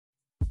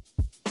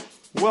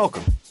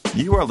Welcome.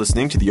 You are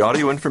listening to the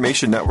Audio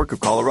Information Network of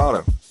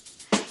Colorado.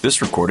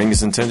 This recording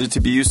is intended to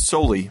be used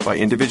solely by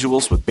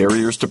individuals with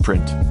barriers to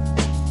print.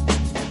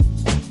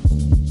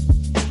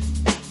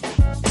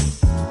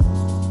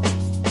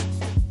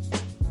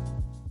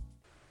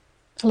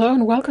 Hello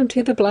and welcome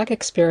to the Black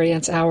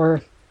Experience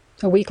Hour,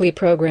 a weekly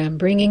program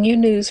bringing you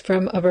news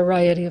from a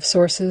variety of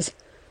sources.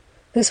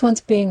 This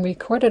one's being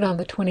recorded on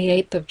the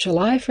 28th of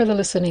July for the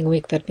listening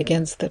week that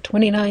begins the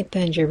 29th,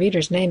 and your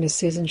reader's name is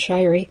Susan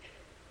Shirey,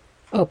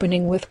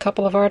 opening with a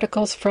couple of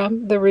articles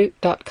from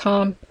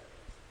TheRoot.com.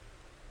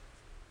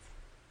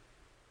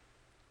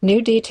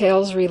 New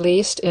details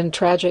released in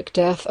tragic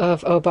death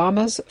of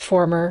Obama's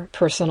former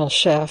personal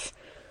chef,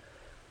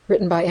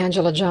 written by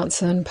Angela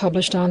Johnson,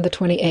 published on the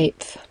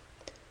 28th.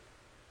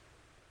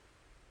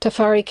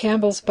 Tafari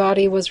Campbell's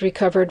body was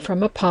recovered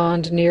from a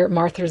pond near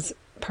Martha's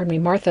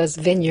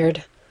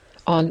Vineyard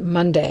on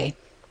Monday.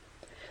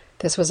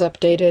 This was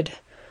updated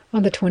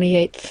on the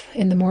 28th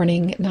in the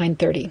morning at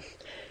 9:30.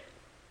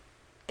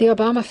 The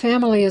Obama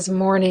family is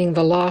mourning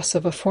the loss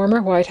of a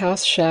former White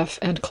House chef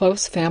and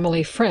close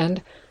family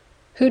friend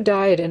who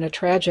died in a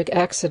tragic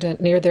accident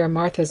near their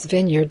Martha's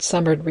Vineyard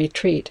summer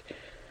retreat.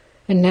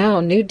 And now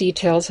new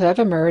details have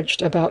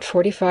emerged about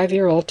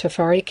 45-year-old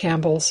Tafari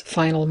Campbell's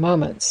final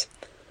moments.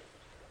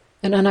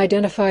 An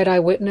unidentified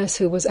eyewitness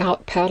who was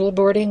out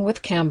paddleboarding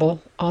with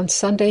Campbell on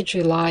Sunday,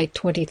 July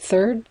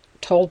 23rd,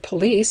 told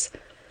police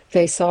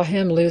they saw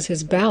him lose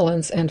his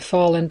balance and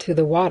fall into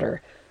the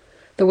water.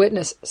 The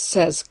witness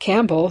says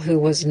Campbell, who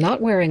was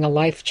not wearing a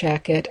life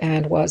jacket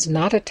and was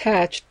not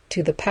attached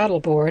to the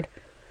paddleboard,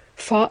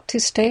 fought to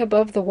stay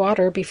above the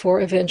water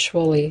before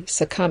eventually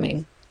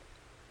succumbing.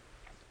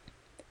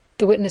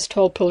 The witness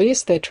told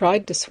police they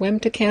tried to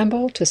swim to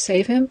Campbell to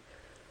save him,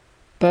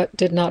 but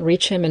did not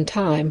reach him in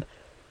time.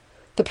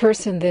 The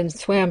person then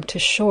swam to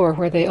shore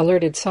where they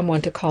alerted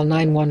someone to call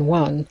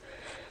 911.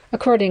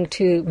 According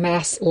to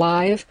Mass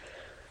Live,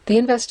 the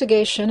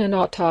investigation and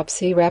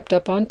autopsy wrapped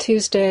up on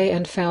Tuesday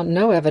and found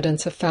no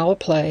evidence of foul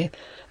play.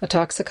 A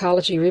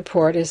toxicology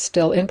report is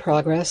still in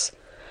progress.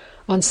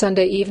 On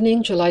Sunday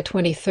evening, July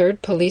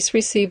 23rd, police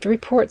received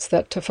reports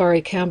that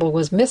Tafari Campbell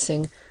was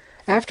missing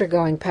after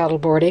going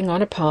paddleboarding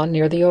on a pond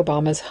near the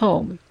Obama's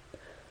home.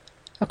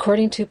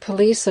 According to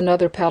police,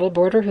 another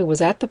paddleboarder who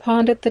was at the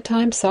pond at the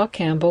time saw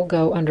Campbell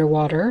go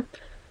underwater.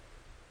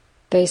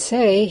 They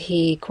say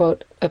he,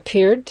 quote,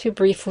 appeared to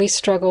briefly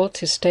struggle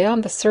to stay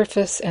on the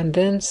surface and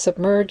then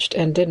submerged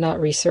and did not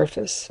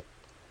resurface.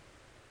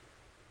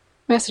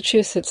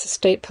 Massachusetts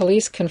State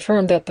Police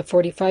confirmed that the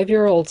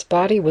 45-year-old's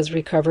body was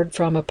recovered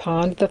from a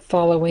pond the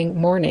following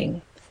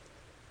morning.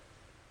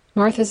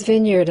 Martha's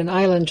Vineyard, an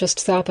island just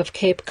south of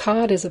Cape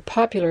Cod, is a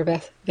popular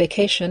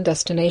vacation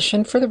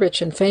destination for the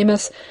rich and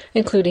famous,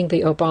 including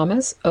the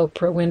Obamas,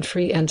 Oprah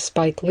Winfrey, and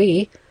Spike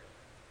Lee.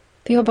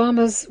 The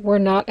Obamas were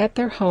not at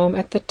their home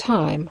at the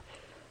time.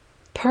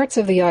 Parts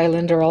of the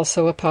island are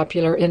also a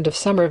popular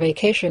end-of-summer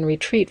vacation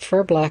retreat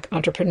for Black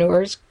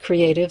entrepreneurs,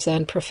 creatives,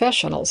 and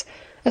professionals,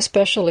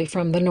 especially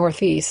from the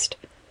Northeast.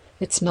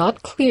 It's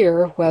not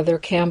clear whether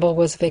Campbell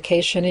was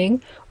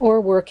vacationing or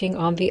working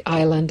on the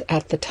island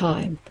at the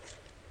time.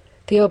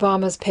 The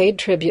Obamas paid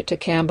tribute to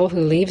Campbell,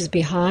 who leaves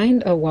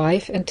behind a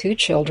wife and 2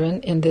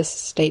 children, in this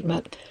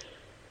statement.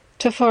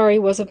 Tafari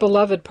was a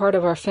beloved part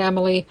of our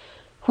family.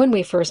 When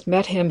we first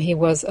met him, he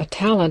was a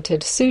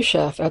talented sous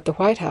chef at the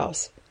White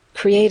House,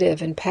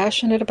 creative and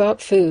passionate about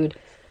food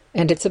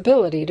and its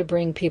ability to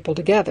bring people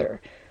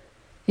together.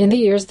 In the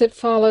years that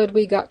followed,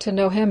 we got to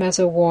know him as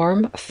a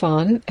warm,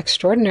 fun,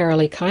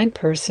 extraordinarily kind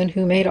person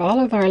who made all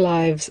of our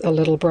lives a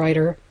little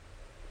brighter.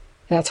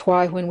 That's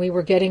why when we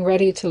were getting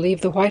ready to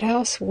leave the White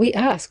House, we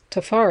asked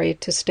Tafari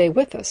to stay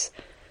with us,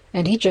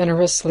 and he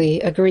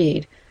generously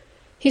agreed.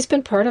 He's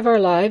been part of our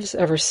lives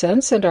ever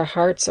since, and our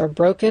hearts are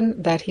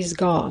broken that he's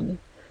gone.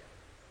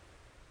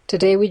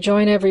 Today we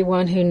join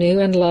everyone who knew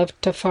and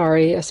loved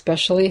Tafari,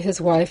 especially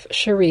his wife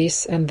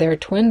Charisse and their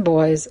twin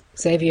boys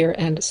Xavier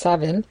and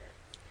Savin,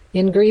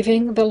 in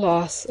grieving the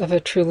loss of a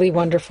truly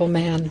wonderful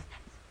man.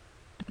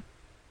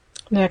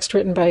 Next,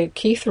 written by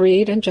Keith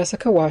Reed and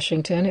Jessica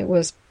Washington. It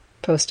was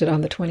posted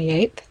on the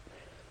 28th.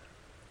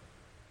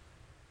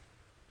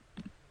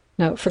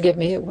 No, forgive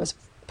me, it was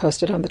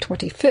posted on the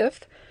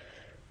 25th.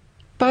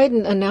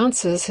 Biden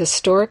announces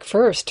historic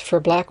first for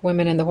Black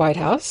women in the White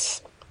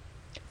House.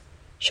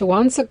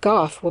 Shawanza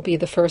Goff will be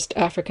the first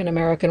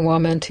African-American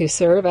woman to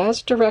serve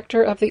as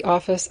Director of the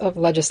Office of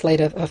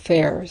Legislative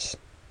Affairs.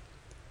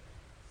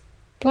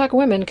 Black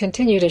women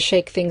continue to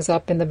shake things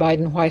up in the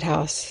Biden White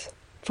House.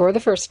 For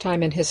the first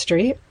time in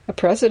history, a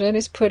president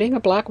is putting a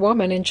Black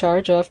woman in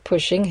charge of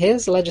pushing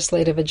his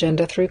legislative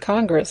agenda through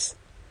Congress.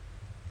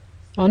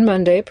 On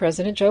Monday,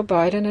 President Joe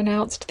Biden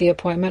announced the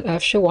appointment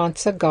of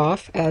Shawanza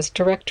Goff as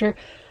Director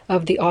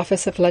of the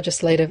Office of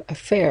Legislative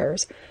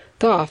Affairs.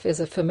 Goff is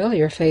a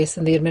familiar face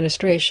in the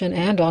administration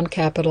and on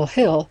Capitol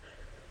Hill.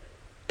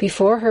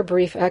 Before her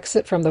brief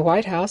exit from the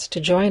White House to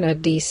join a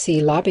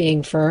D.C.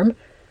 lobbying firm,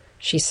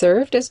 she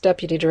served as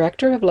Deputy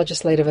Director of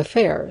Legislative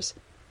Affairs.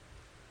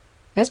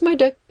 As my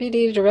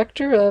Deputy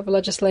Director of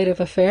Legislative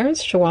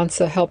Affairs,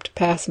 Shawansa helped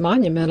pass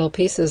monumental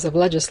pieces of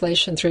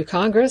legislation through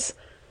Congress,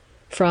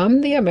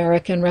 from the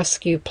American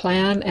Rescue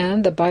Plan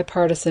and the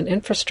Bipartisan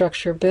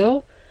Infrastructure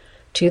Bill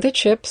to the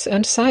CHIPS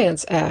and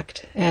Science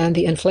Act and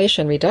the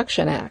Inflation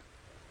Reduction Act,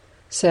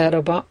 said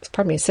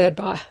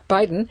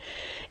Biden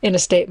in a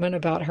statement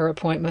about her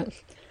appointment.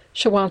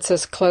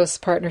 Shawansa's close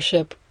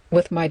partnership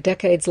with my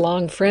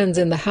decades-long friends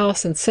in the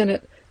House and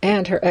Senate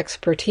and her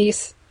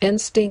expertise,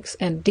 instincts,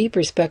 and deep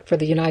respect for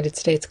the United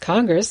States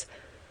Congress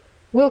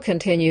will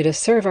continue to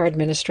serve our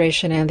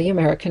administration and the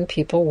American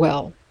people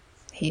well,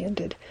 he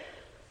ended.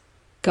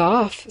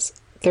 Goff,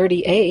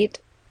 38,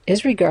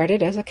 is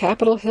regarded as a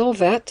Capitol Hill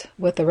vet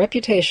with a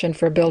reputation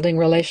for building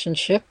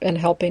relationship and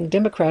helping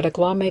Democratic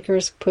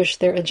lawmakers push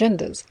their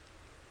agendas.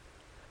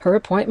 Her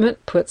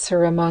appointment puts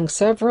her among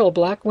several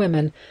black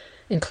women,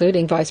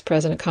 including Vice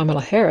President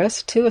Kamala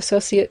Harris, to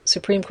Associate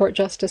Supreme Court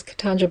Justice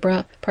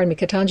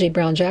Ketanji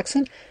Brown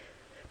Jackson,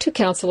 to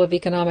Council of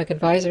Economic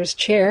Advisors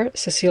Chair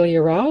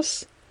Cecilia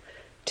Rouse,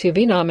 to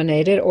be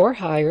nominated or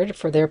hired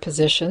for their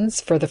positions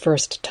for the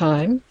first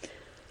time.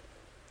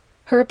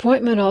 Her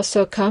appointment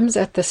also comes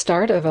at the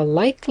start of a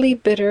likely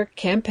bitter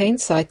campaign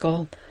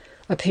cycle,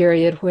 a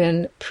period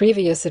when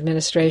previous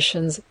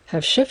administrations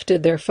have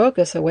shifted their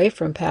focus away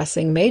from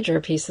passing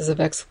major pieces of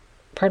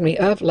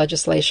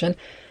legislation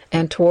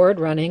and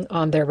toward running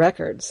on their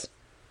records.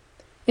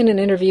 In an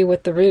interview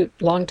with The Root,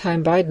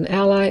 longtime Biden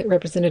ally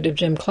Representative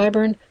Jim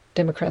Clyburn,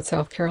 Democrat,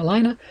 South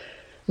Carolina,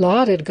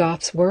 lauded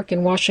Goff's work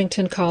in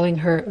Washington, calling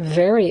her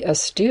very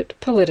astute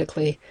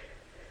politically,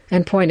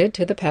 and pointed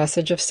to the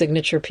passage of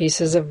signature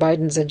pieces of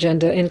Biden's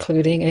agenda,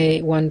 including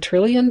a $1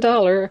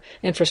 trillion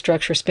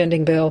infrastructure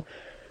spending bill,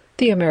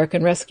 the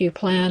American Rescue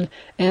Plan,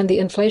 and the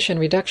Inflation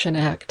Reduction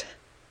Act.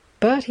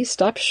 But he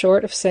stopped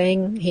short of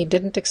saying he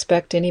didn't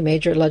expect any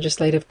major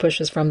legislative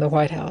pushes from the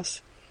White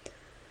House.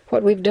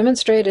 What we've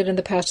demonstrated in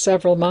the past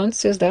several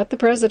months is that the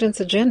president's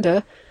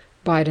agenda,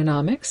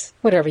 Bidenomics,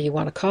 whatever you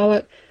want to call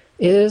it,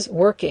 is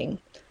working.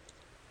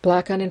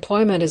 Black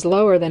unemployment is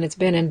lower than it's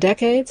been in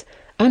decades.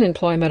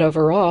 Unemployment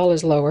overall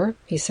is lower,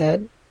 he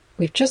said.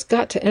 We've just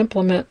got to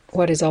implement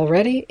what is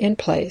already in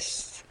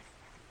place.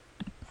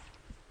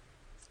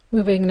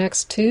 Moving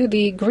next to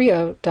the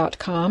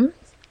Grio.com.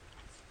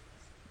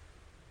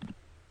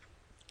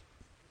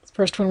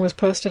 First one was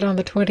posted on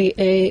the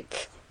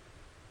 28th.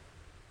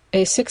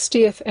 A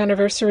 60th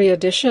anniversary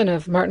edition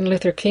of Martin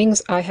Luther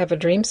King's I Have a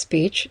Dream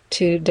speech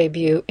to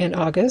debut in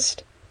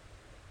August.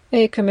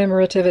 A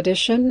commemorative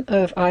edition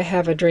of I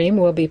Have a Dream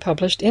will be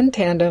published in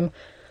tandem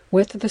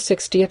with the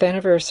 60th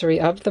anniversary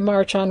of the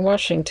March on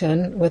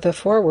Washington, with a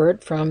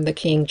foreword from the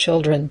King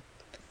children.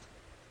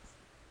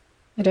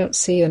 I don't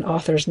see an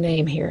author's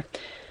name here.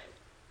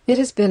 It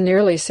has been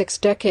nearly 6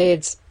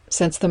 decades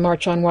since the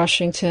March on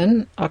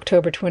Washington,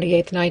 October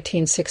 28,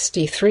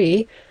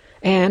 1963,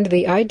 and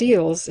the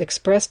ideals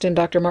expressed in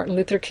Dr. Martin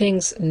Luther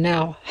King's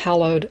now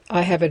hallowed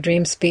I Have a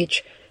Dream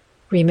speech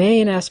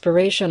remain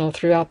aspirational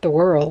throughout the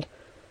world.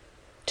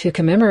 To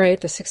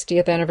commemorate the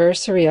 60th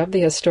anniversary of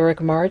the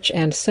historic march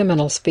and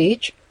seminal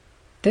speech,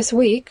 this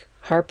week,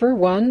 Harper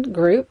One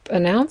Group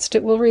announced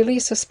it will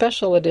release a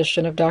special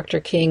edition of Dr.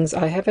 King's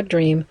I Have a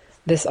Dream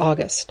this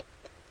August.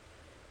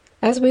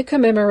 As we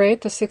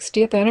commemorate the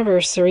 60th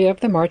anniversary of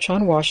the March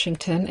on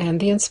Washington and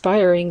the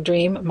inspiring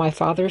dream my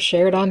father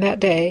shared on that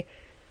day,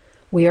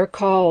 we are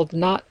called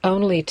not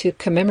only to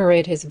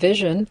commemorate his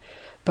vision,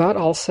 but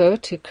also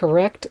to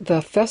correct the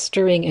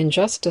festering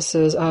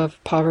injustices of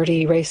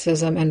poverty,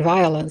 racism, and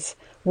violence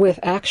with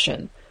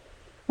action,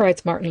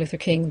 writes Martin Luther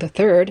King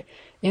III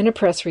in a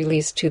press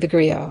release to the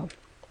Grio.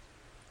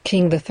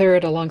 King III,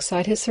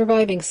 alongside his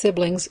surviving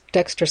siblings,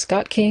 Dexter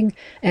Scott King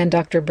and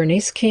Dr.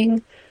 Bernice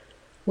King,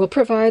 will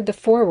provide the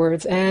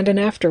forewords and an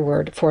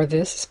afterword for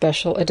this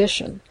special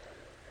edition.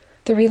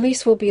 The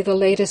release will be the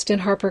latest in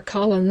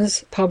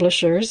HarperCollins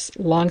Publishers'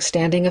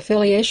 long-standing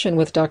affiliation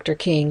with Dr.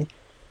 King.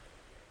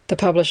 The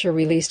publisher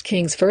released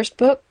King's first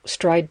book,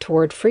 Stride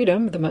Toward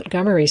Freedom, The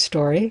Montgomery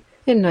Story,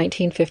 in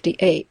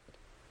 1958,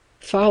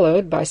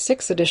 followed by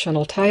 6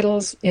 additional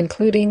titles,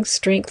 including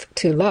Strength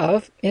to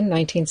Love in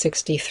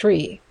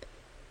 1963.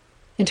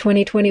 In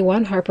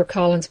 2021,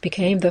 HarperCollins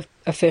became the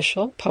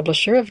official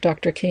publisher of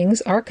Dr.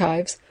 King's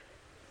archives,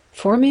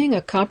 forming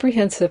a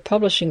comprehensive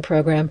publishing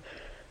program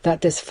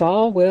that this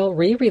fall will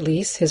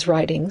re-release his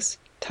writings,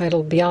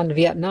 titled Beyond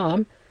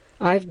Vietnam,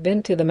 I've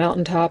Been to the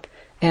Mountaintop,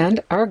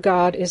 and Our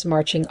God is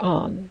Marching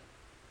On,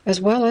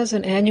 as well as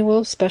an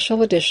annual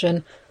special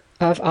edition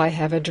of I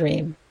Have a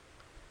Dream.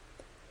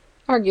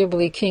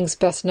 Arguably King's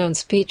best-known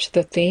speech,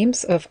 the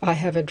themes of I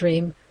Have a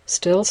Dream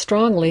still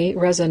strongly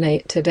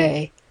resonate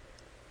today.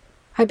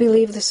 I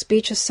believe the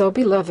speech is so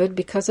beloved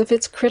because of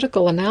its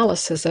critical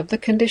analysis of the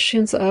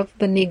conditions of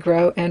the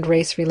Negro and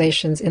race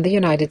relations in the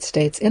United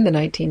States in the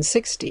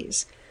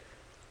 1960s,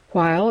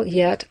 while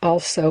yet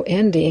also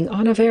ending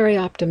on a very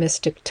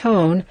optimistic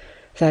tone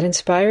that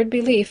inspired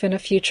belief in a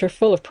future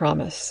full of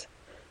promise,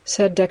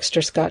 said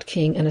Dexter Scott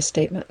King in a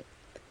statement.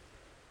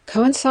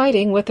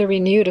 Coinciding with the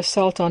renewed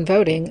assault on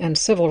voting and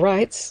civil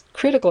rights,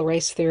 critical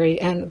race theory,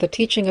 and the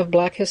teaching of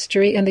black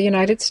history in the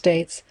United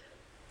States,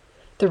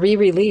 the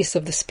re-release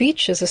of the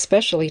speech is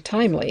especially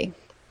timely.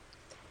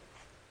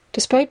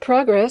 Despite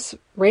progress,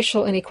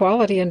 racial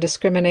inequality and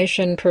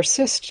discrimination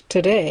persist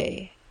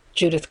today.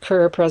 Judith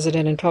Kerr,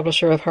 president and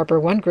publisher of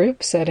HarperOne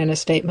Group, said in a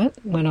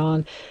statement, went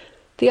on,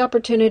 "The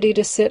opportunity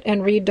to sit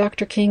and read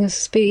Dr. King's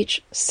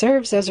speech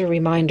serves as a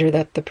reminder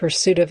that the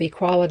pursuit of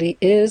equality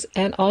is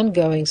an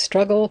ongoing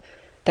struggle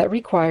that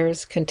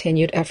requires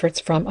continued efforts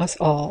from us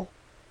all."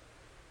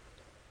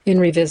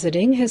 In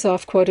revisiting his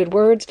oft-quoted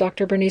words,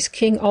 Dr. Bernice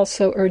King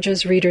also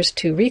urges readers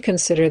to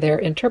reconsider their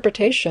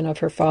interpretation of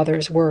her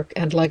father's work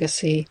and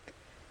legacy.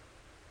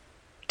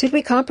 Did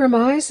we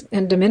compromise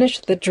and diminish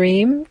the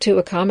dream to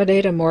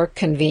accommodate a more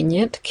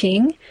convenient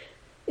king?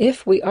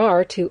 If we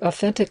are to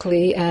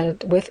authentically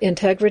and with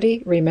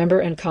integrity remember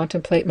and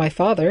contemplate my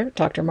father,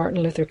 Dr.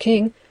 Martin Luther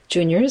King,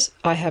 Jr.'s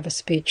I Have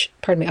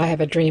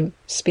a Dream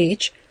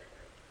speech,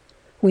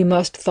 we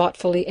must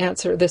thoughtfully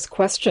answer this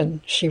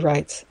question, she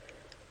writes.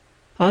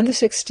 On the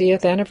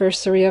 60th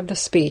anniversary of the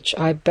speech,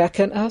 I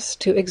beckon us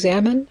to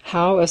examine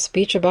how a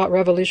speech about a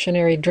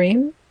revolutionary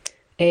dream,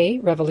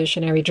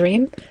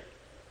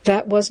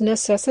 that was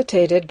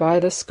necessitated by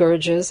the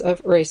scourges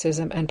of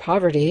racism and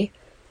poverty,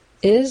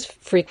 is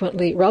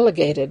frequently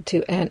relegated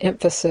to an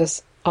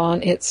emphasis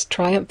on its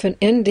triumphant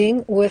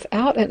ending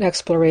without an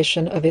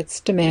exploration of its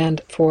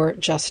demand for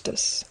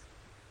justice.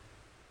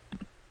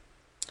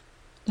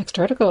 Next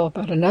article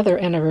about another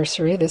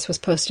anniversary. This was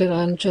posted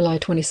on July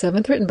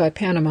 27th, written by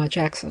Panama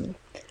Jackson.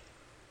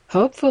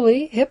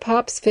 Hopefully,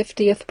 hip-hop's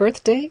 50th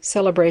birthday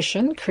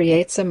celebration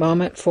creates a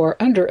moment for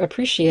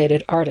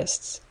underappreciated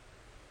artists.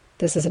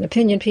 This is an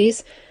opinion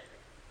piece.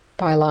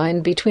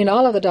 Byline, between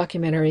all of the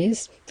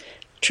documentaries,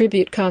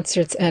 tribute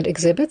concerts, and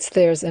exhibits,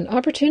 there's an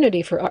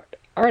opportunity for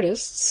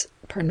artists,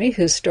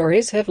 whose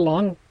stories have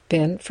long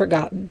been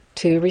forgotten,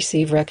 to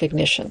receive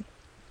recognition.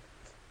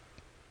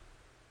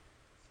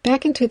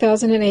 Back in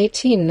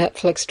 2018,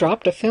 Netflix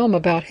dropped a film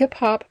about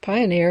hip-hop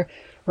pioneer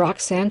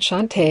Roxanne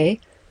Shante,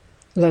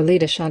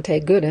 Lolita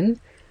Shante Gooden,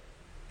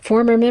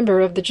 former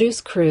member of the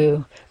Juice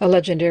Crew, a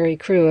legendary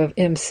crew of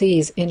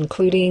MCs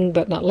including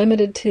but not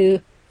limited to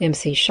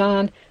MC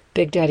Sean,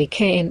 Big Daddy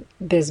Kane,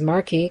 Biz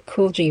Markie,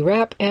 Kool G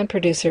Rap, and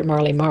producer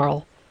Marley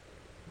Marl,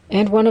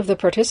 and one of the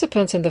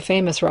participants in the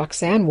famous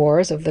Roxanne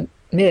Wars of the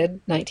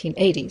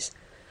mid-1980s.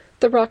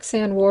 The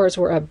Roxanne Wars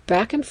were a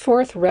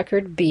back-and-forth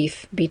record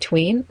beef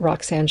between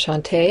Roxanne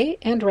Shante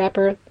and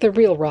rapper The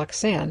Real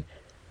Roxanne.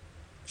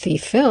 The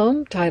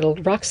film,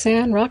 titled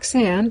Roxanne,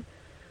 Roxanne,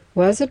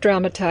 was a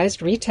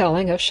dramatized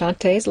retelling of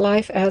Shantae's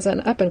life as an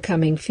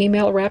up-and-coming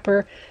female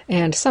rapper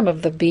and some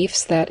of the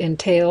beefs that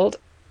entailed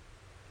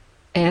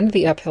and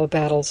the uphill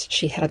battles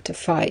she had to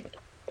fight.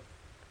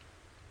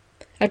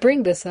 I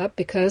bring this up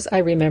because I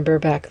remember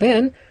back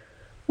then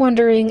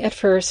wondering at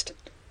first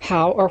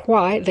how or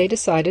why they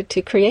decided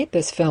to create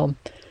this film.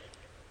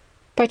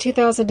 By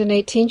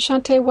 2018,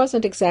 Shante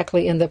wasn't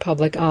exactly in the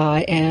public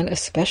eye, and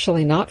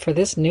especially not for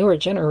this newer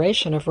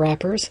generation of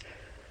rappers.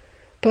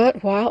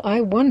 But while I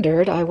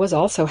wondered, I was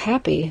also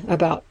happy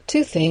about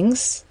two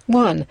things.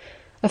 One,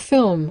 a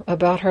film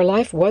about her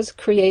life was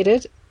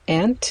created,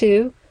 and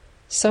two,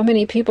 so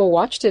many people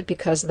watched it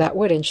because that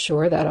would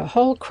ensure that a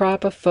whole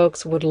crop of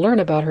folks would learn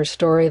about her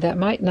story that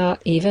might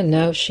not even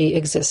know she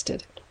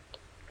existed.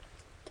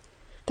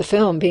 The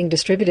film being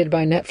distributed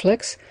by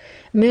Netflix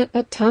meant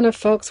a ton of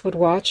folks would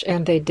watch,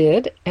 and they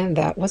did, and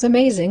that was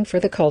amazing for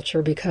the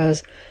culture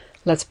because,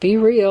 let's be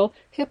real,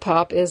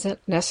 hip-hop isn't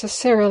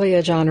necessarily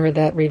a genre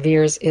that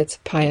reveres its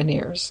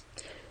pioneers.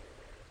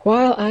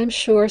 While I'm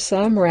sure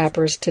some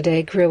rappers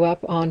today grew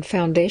up on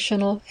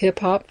foundational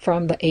hip-hop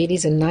from the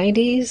 80s and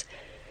 90s,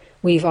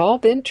 we've all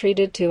been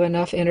treated to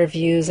enough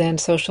interviews and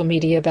social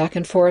media back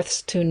and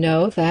forths to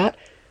know that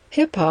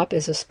hip-hop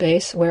is a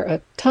space where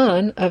a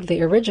ton of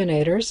the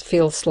originators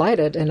feel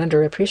slighted and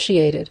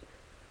underappreciated.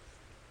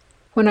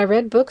 When I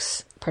read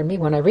books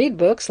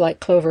like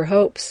Clover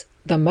Hope's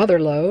The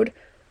Motherlode,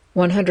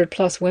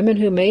 100+ Women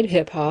Who Made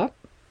Hip-Hop,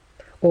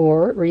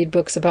 or read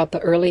books about the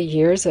early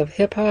years of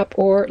hip-hop,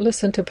 or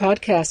listen to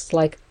podcasts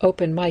like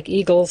Open Mike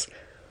Eagle's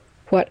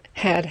What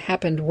Had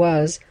Happened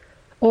Was,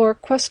 or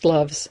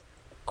Questlove's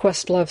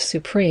Questlove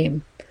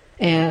Supreme,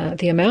 and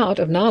the amount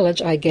of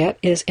knowledge I get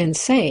is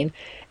insane,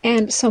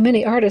 and so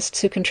many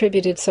artists who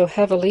contributed so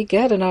heavily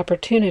get an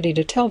opportunity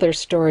to tell their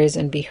stories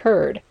and be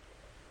heard.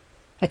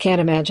 I can't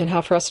imagine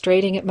how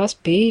frustrating it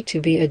must be to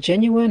be a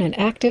genuine and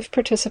active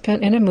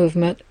participant in a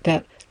movement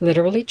that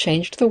literally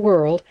changed the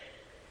world,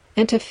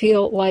 and to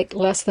feel like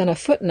less than a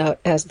footnote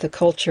as the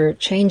culture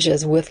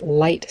changes with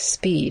light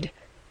speed.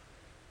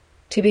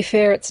 To be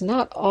fair, it's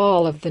not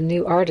all of the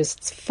new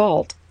artists'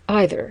 fault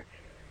either.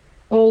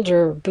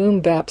 Older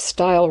boom-bap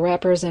style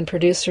rappers and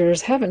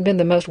producers haven't been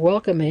the most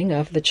welcoming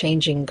of the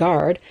changing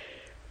guard.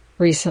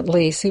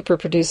 Recently, super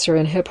producer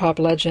and hip-hop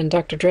legend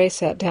Dr. Dre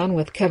sat down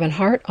with Kevin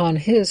Hart on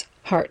his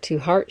Heart to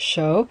Heart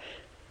show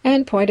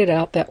and pointed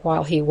out that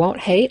while he won't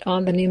hate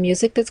on the new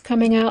music that's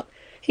coming out,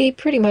 he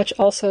pretty much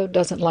also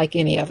doesn't like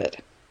any of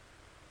it.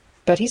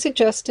 But he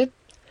suggested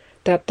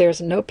that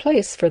there's no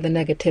place for the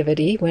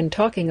negativity when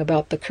talking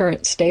about the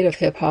current state of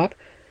hip-hop,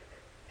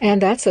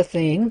 and that's a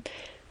thing.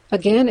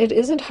 Again, it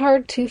isn't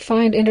hard to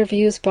find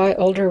interviews by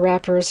older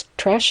rappers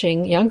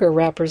trashing younger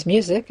rappers'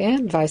 music,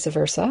 and vice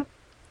versa.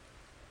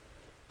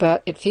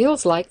 But it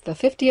feels like the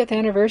 50th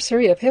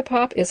anniversary of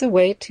hip-hop is a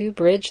way to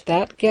bridge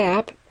that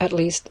gap, at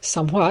least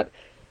somewhat.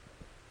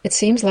 It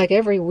seems like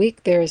every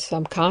week there is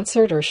some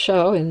concert or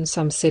show in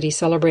some city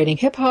celebrating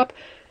hip-hop.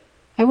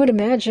 I would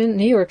imagine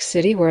New York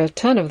City, where a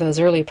ton of those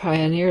early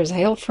pioneers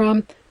hailed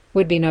from,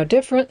 would be no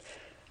different.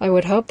 I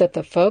would hope that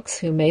the folks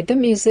who made the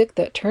music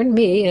that turned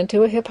me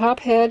into a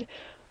hip-hop head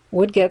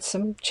would get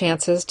some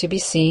chances to be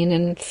seen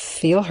and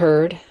feel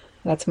heard.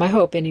 That's my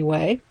hope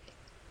anyway.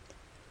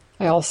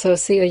 I also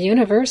see a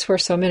universe where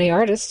so many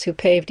artists who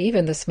paved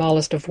even the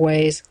smallest of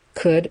ways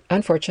could,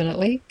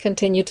 unfortunately,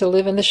 continue to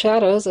live in the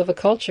shadows of a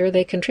culture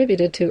they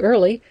contributed to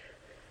early,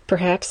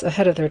 perhaps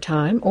ahead of their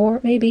time,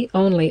 or maybe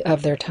only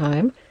of their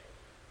time.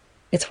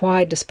 It's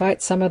why,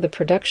 despite some of the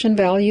production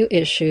value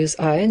issues,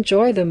 I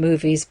enjoy the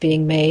movies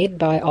being made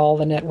by all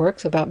the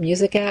networks about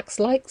music acts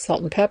like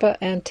Salt-N-Pepa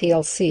and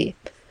TLC.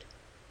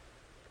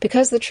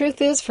 Because the truth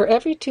is, for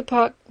every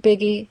Tupac,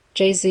 Biggie,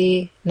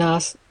 Jay-Z,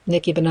 Nas,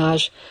 Nicki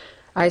Minaj,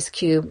 Ice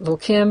Cube, Lil'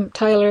 Kim,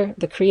 Tyler,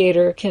 The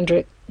Creator,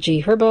 Kendrick,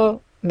 G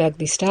Herbo, Meg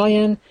Thee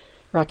Stallion,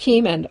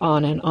 Rakim, and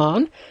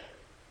on,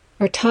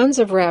 are tons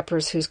of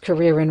rappers whose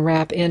career in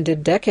rap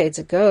ended decades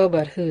ago,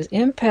 but whose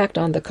impact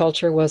on the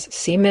culture was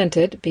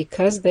cemented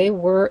because they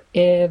were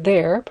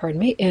there,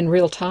 in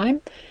real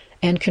time,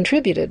 and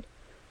contributed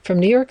from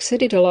New York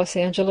City to Los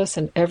Angeles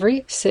and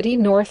every city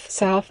north,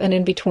 south, and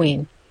in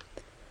between.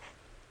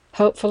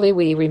 Hopefully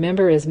we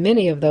remember as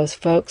many of those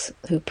folks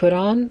who put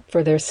on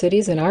for their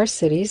cities and our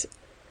cities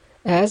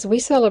as we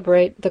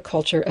celebrate the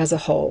culture as a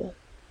whole.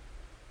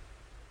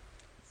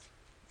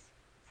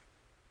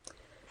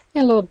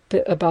 And a little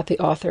bit about the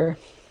author.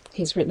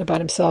 He's written about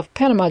himself.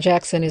 Panama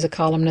Jackson is a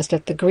columnist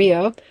at The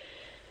Griot.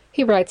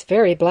 He writes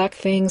very black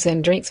things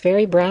and drinks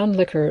very brown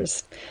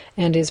liquors,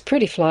 and is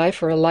pretty fly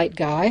for a light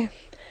guy.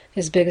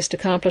 His biggest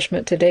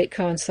accomplishment to date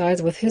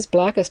coincides with his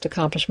blackest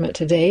accomplishment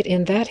to date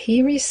in that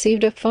he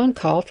received a phone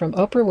call from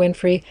Oprah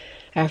Winfrey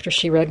after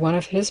she read one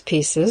of his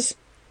pieces,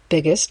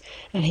 biggest,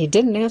 and he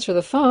didn't answer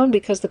the phone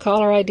because the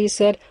caller ID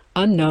said,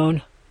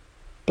 unknown,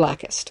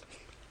 blackest.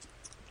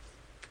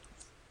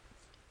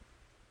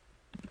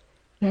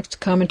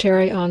 Next,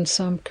 commentary on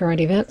some current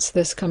events.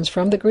 This comes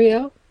from The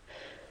Griot,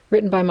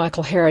 written by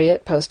Michael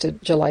Harriot,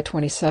 posted July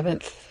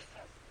 27th.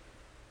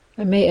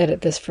 I may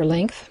edit this for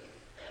length.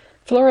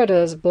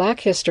 Florida's Black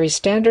history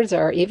standards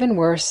are even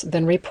worse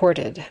than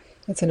reported.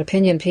 It's an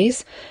opinion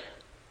piece.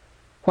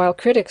 While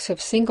critics have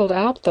singled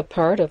out the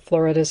part of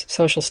Florida's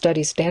social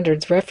studies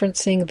standards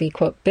referencing the,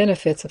 quote,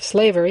 benefits of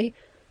slavery,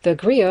 The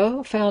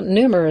Griot found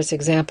numerous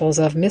examples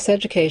of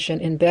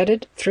miseducation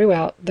embedded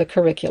throughout the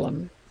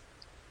curriculum.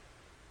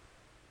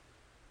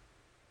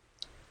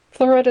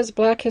 Florida's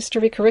Black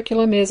history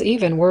curriculum is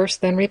even worse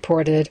than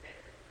reported.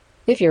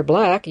 If you're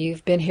black,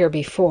 you've been here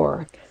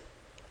before.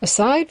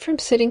 Aside from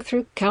sitting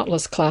through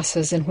countless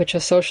classes in which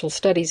a social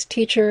studies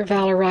teacher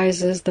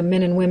valorizes the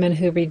men and women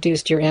who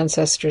reduced your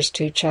ancestors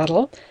to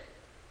chattel,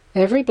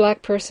 every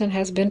black person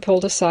has been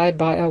pulled aside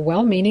by a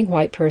well-meaning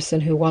white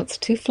person who wants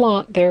to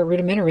flaunt their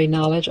rudimentary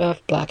knowledge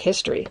of black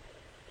history.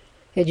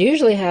 It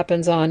usually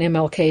happens on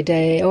MLK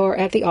Day or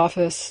at the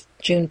office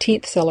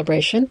Juneteenth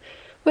celebration,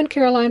 when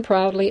Caroline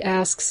proudly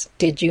asks,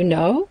 "Did you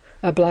know?"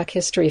 a black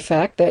history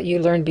fact that you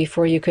learned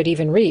before you could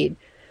even read.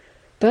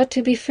 But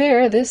to be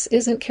fair, this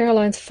isn't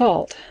Caroline's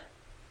fault.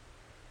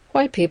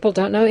 White people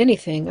don't know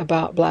anything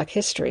about black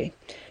history.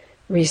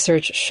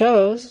 Research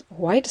shows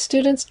white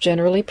students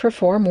generally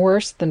perform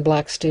worse than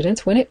black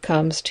students when it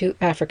comes to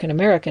African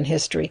American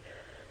history.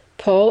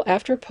 Poll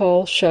after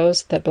poll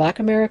shows that black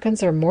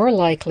Americans are more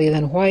likely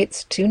than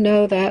whites to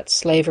know that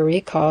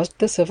slavery caused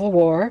the Civil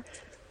War.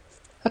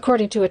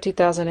 According to a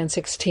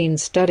 2016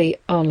 study,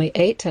 only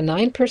 8 to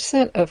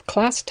 9% of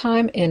class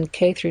time in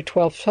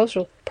K-12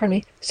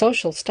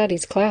 social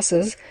studies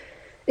classes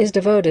is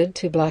devoted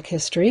to black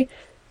history.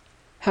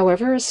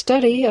 However, a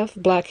study of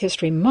Black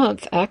History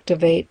Month Black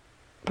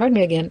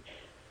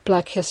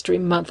History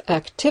Month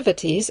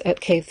activities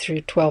at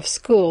K-12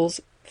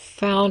 schools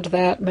found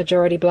that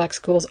majority black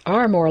schools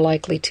are more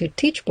likely to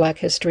teach black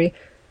history,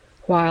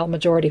 while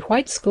majority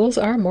white schools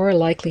are more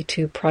likely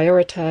to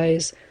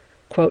prioritize,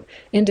 quote,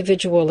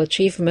 individual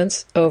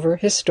achievements over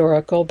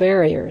historical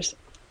barriers.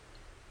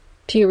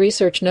 Pew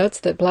Research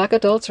notes that black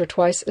adults are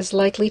twice as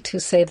likely to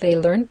say they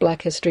learned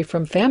black history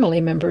from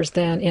family members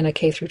than in a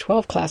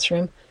K-12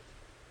 classroom.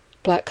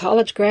 Black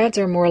college grads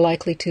are more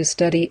likely to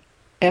study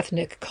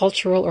ethnic,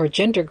 cultural, or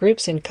gender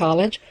groups in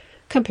college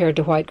compared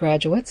to white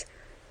graduates.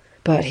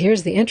 But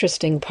here's the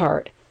interesting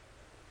part.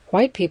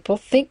 White people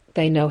think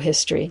they know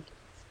history.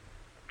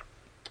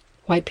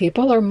 White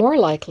people are more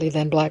likely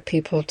than black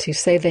people to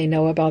say they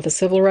know about the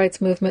Civil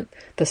Rights Movement,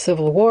 the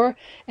Civil War,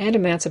 and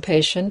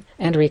Emancipation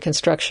and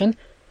Reconstruction.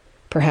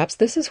 Perhaps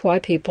this is why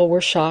people were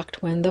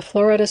shocked when the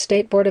Florida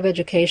State Board of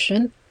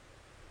Education,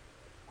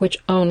 which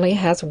only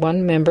has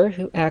one member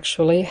who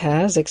actually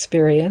has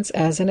experience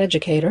as an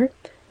educator,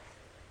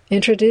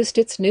 introduced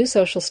its new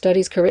social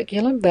studies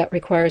curriculum that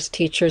requires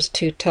teachers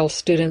to tell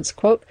students,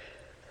 quote,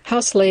 how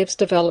slaves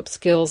developed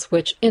skills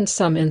which in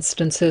some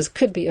instances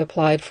could be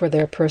applied for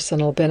their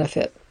personal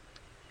benefit.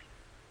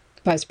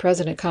 Vice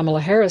President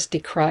Kamala Harris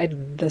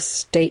decried the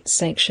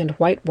state-sanctioned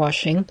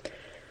whitewashing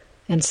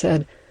and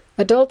said,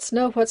 adults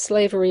know what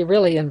slavery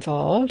really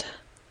involved.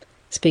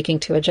 Speaking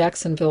to a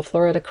Jacksonville,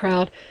 Florida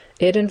crowd,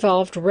 it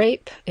involved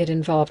rape, it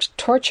involved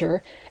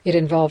torture, it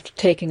involved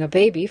taking a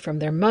baby from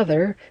their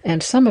mother,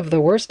 and some of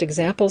the worst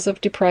examples of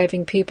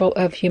depriving people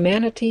of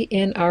humanity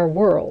in our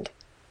world.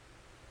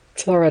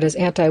 Florida's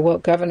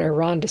anti-woke governor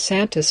Ron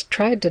DeSantis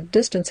tried to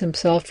distance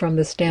himself from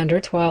the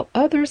standards, while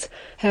others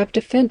have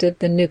defended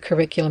the new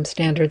curriculum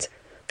standards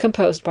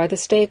composed by the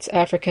state's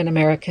African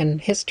American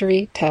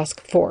History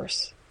Task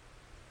Force.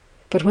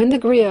 But when the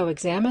GRIO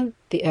examined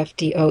the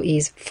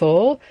FDOE's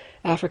full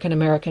African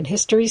American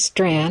history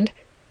strand,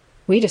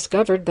 we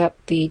discovered that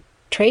the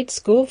Trade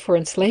School for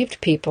Enslaved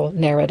People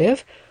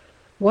narrative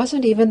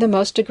wasn't even the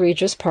most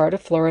egregious part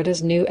of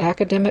Florida's new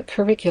academic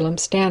curriculum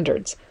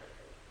standards.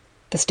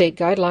 The state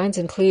guidelines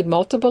include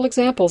multiple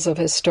examples of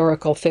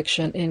historical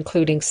fiction,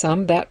 including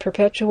some that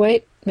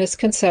perpetuate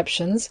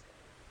misconceptions,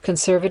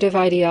 conservative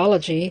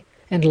ideology,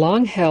 and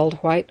long-held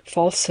white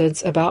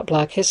falsehoods about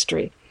Black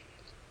history.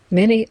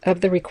 Many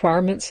of the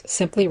requirements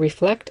simply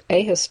reflect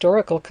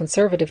ahistorical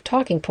conservative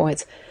talking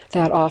points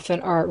that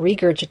often are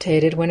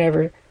regurgitated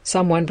whenever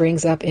someone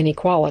brings up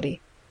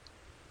inequality.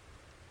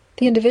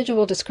 The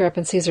individual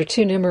discrepancies are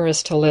too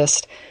numerous to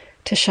list.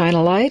 To shine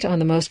a light on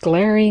the most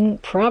glaring,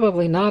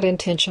 probably not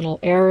intentional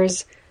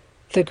errors,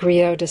 the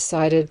GRIO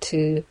decided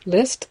to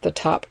list the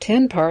top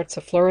 10 parts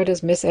of Florida's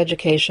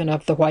miseducation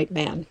of the white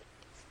man.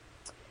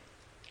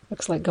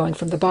 Looks like going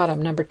from the bottom.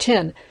 Number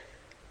 10.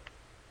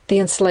 The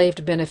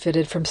enslaved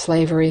benefited from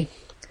slavery.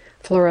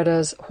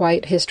 Florida's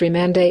white history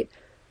mandate.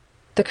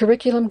 The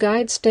curriculum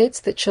guide states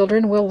that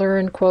children will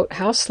learn, quote,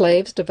 how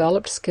slaves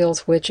developed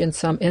skills which in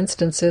some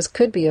instances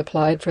could be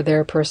applied for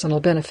their personal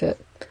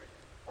benefit.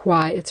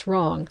 Why it's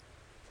wrong.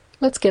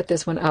 Let's get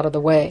this one out of the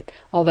way.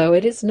 Although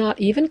it is not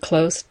even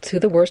close to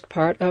the worst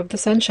part of the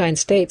Sunshine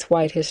State's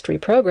white history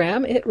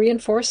program, it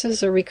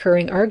reinforces a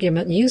recurring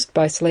argument used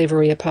by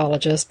slavery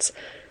apologists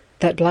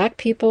that Black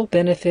people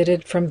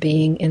benefited from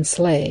being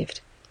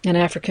enslaved. An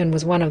African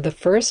was one of the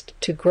first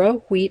to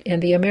grow wheat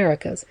in the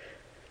Americas.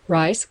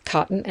 Rice,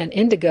 cotton, and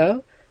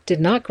indigo did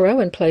not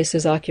grow in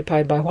places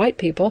occupied by white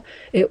people.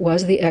 It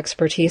was the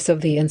expertise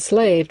of the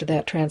enslaved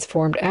that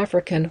transformed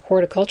African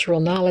horticultural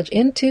knowledge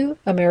into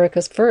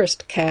America's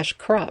first cash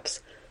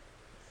crops.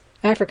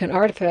 African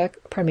architects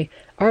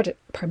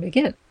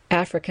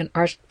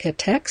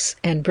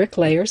and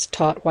bricklayers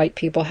taught white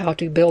people how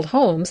to build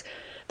homes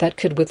that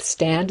could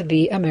withstand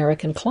the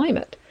American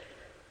climate.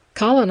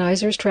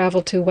 Colonizers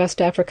traveled to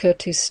West Africa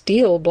to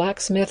steal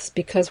blacksmiths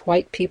because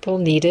white people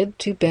needed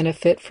to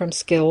benefit from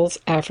skills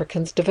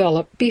Africans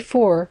developed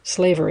before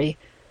slavery.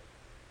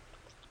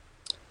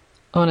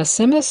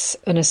 Onesimus,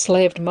 an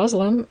enslaved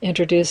Muslim,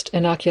 introduced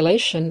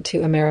inoculation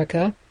to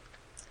America.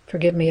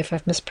 Forgive me if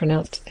I've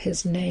mispronounced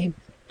his name.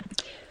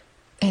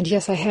 And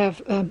yes, I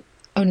have.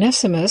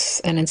 Onesimus,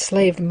 an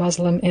enslaved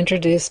Muslim,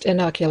 introduced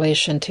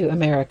inoculation to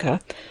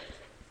America.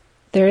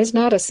 There is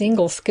not a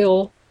single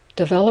skill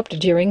developed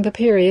during the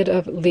period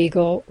of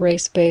legal,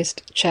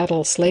 race-based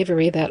chattel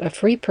slavery that a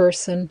free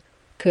person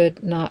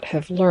could not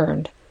have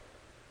learned.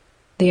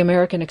 The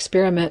American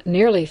experiment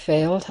nearly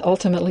failed,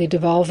 ultimately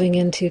devolving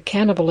into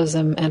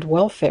cannibalism and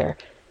welfare,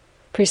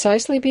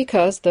 precisely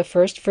because the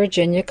first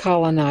Virginia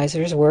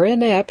colonizers were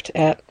inept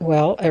at,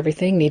 well,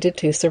 everything needed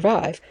to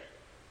survive.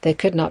 They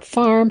could not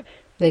farm,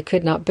 they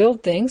could not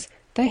build things,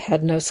 they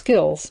had no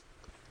skills.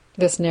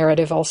 This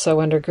narrative also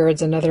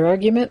undergirds another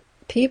argument.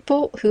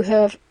 People who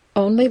have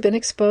only been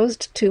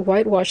exposed to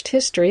whitewashed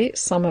history,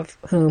 some of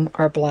whom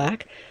are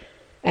Black,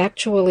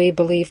 actually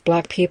believe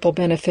Black people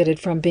benefited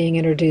from being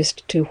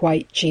introduced to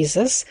white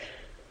Jesus.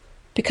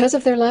 Because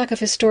of their lack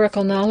of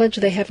historical knowledge,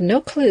 they have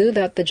no clue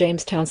that the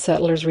Jamestown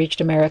settlers reached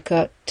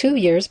America 2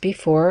 years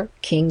before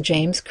King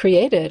James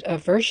created a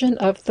version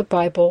of the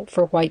Bible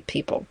for white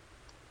people.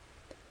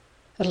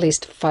 At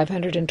least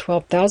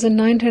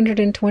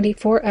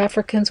 512,924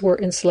 Africans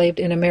were enslaved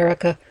in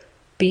America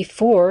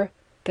before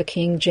the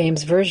King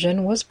James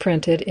Version was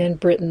printed in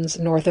Britain's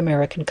North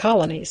American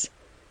colonies.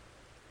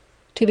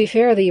 To be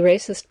fair, the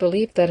racist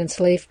belief that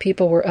enslaved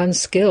people were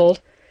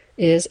unskilled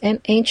is an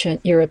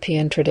ancient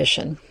European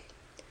tradition.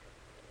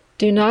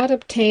 Do not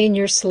obtain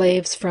your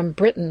slaves from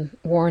Britain,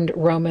 warned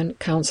Roman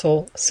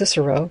consul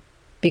Cicero,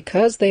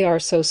 because they are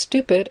so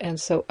stupid and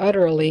so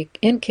utterly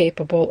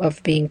incapable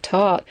of being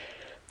taught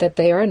that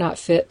they are not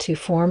fit to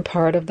form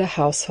part of the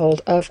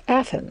household of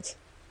Athens.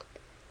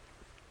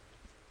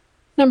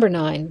 Number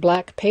 9.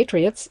 Black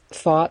patriots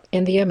fought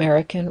in the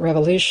American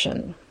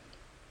Revolution.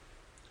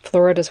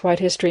 Florida's White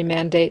History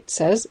Mandate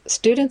says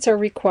students are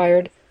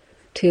required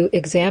to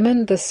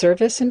examine the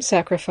service and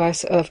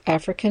sacrifice of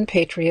African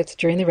patriots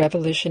during the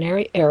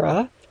Revolutionary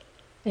era,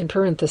 in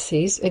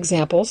parentheses,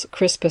 examples,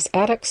 Crispus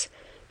Attucks,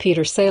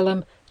 Peter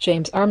Salem,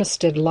 James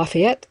Armistead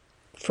Lafayette,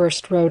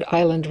 1st Rhode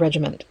Island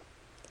Regiment.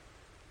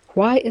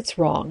 Why it's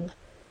wrong.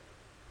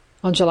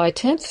 On July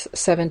 10th,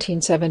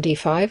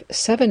 1775,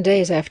 7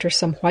 days after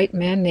some white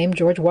man named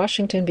George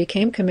Washington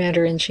became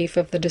commander-in-chief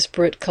of the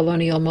disparate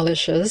colonial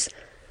militias,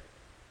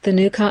 the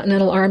new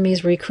Continental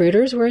Army's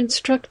recruiters were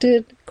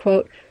instructed,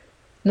 quote,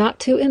 not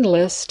to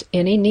enlist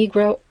any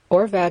Negro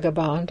or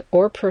vagabond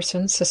or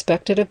person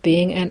suspected of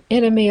being an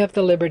enemy of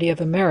the liberty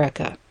of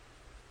America.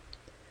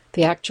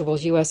 The actual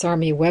U.S.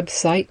 Army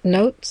website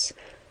notes,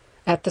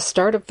 at the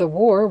start of the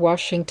war,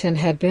 Washington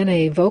had been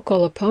a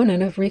vocal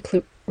opponent of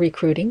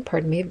recruiting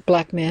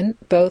black men,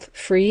 both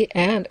free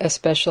and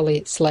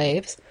especially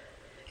slaves.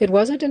 It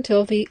wasn't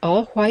until the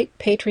all-white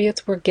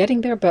patriots were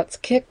getting their butts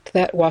kicked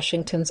that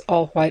Washington's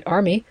all-white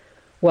army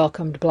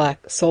welcomed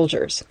black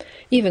soldiers.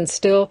 Even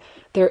still,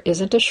 there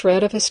isn't a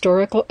shred of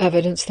historical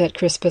evidence that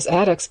Crispus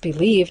Attucks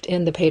believed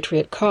in the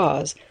patriot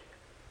cause.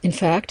 In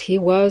fact, he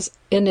was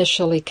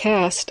initially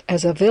cast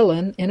as a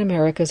villain in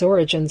America's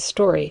origin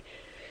story.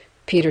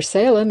 Peter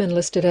Salem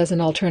enlisted as an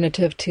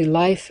alternative to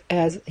life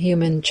as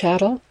human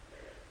chattel.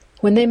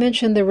 When they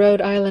mention the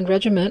Rhode Island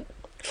Regiment,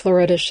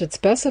 Florida should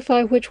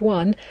specify which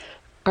one.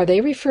 Are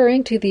they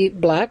referring to the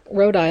black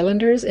Rhode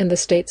Islanders in the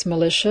state's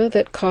militia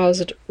that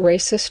caused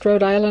racist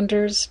Rhode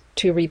Islanders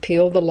to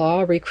repeal the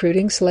law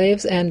recruiting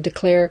slaves and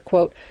declare,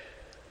 quote,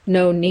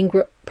 no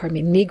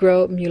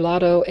Negro,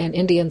 mulatto, and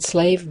Indian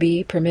slave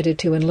be permitted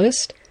to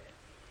enlist?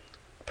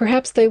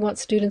 Perhaps they want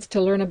students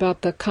to learn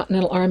about the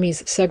Continental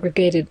Army's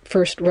segregated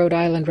 1st Rhode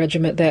Island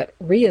Regiment that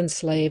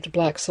re-enslaved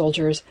black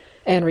soldiers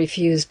and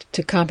refused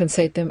to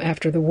compensate them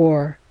after the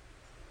war.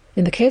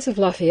 In the case of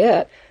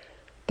Lafayette,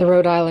 the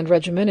Rhode Island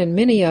Regiment, and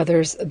many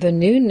others, the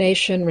new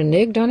nation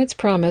reneged on its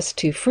promise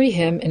to free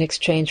him in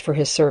exchange for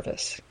his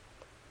service.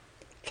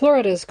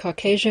 Florida's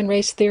Caucasian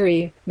race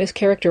theory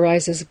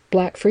mischaracterizes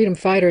black freedom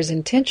fighters'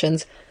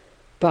 intentions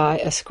by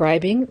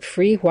ascribing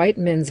free white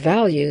men's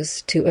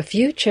values to a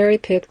few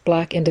cherry-picked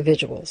black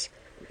individuals.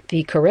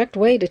 The correct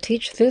way to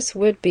teach this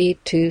would be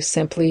to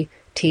simply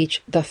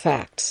teach the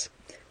facts.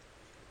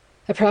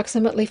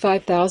 Approximately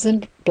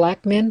 5,000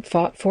 black men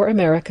fought for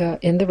America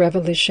in the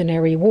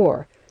Revolutionary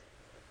War.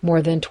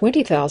 More than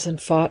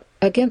 20,000 fought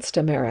against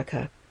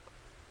America.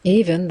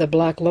 Even the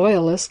black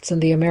loyalists in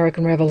the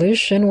American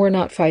Revolution were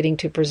not fighting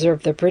to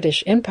preserve the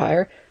British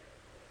Empire.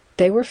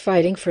 They were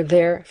fighting for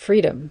their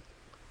freedom.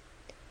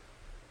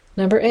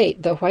 Number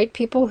 8, the white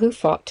people who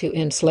fought to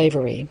end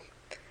slavery.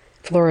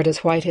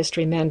 Florida's White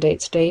History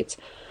Mandate states,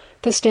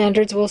 the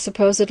standards will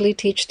supposedly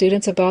teach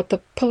students about the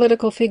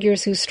political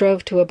figures who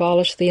strove to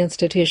abolish the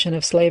institution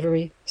of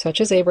slavery, such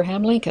as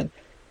Abraham Lincoln.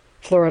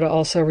 Florida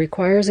also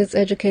requires its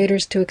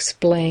educators to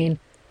explain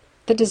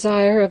the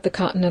desire of the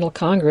Continental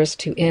Congress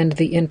to end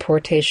the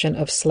importation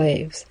of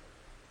slaves.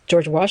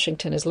 George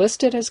Washington is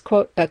listed as,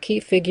 quote, a key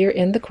figure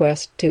in the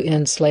quest to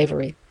end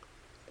slavery.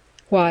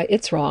 Why,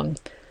 it's wrong.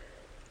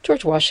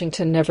 George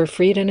Washington never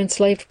freed an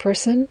enslaved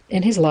person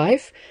in his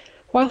life.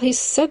 While he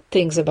said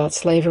things about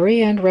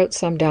slavery and wrote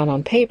some down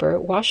on paper,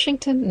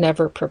 Washington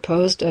never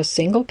proposed a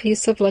single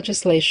piece of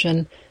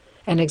legislation,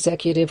 an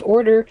executive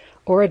order,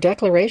 or a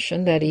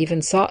declaration that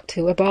even sought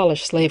to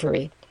abolish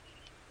slavery.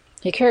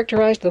 He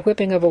characterized the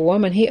whipping of a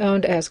woman he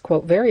owned as,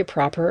 quote, very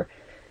proper,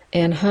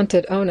 and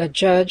hunted Ona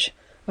Judge,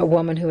 a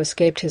woman who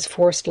escaped his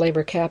forced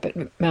labor camp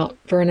at Mount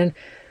Vernon,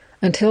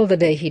 until the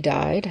day he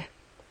died.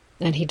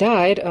 And he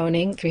died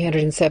owning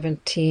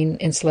 317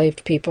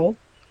 enslaved people.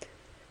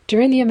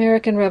 During the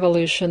American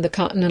Revolution, the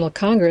Continental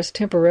Congress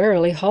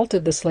temporarily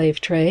halted the slave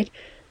trade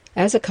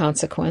as a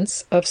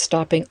consequence of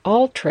stopping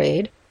all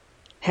trade.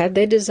 Had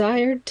they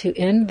desired to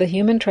end the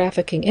human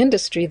trafficking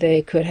industry,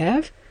 they could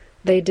have.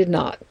 They did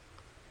not.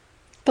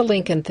 The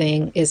Lincoln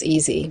thing is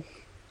easy.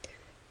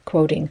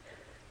 Quoting,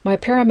 my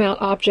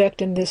paramount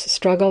object in this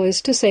struggle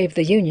is to save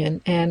the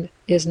Union, and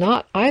is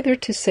not either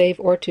to save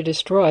or to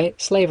destroy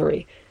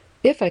slavery.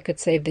 If I could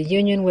save the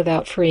Union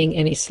without freeing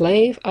any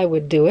slave, I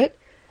would do it,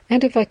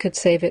 and if I could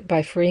save it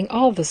by freeing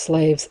all the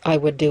slaves, I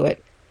would do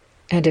it.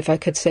 And if I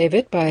could save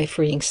it by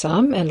freeing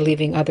some and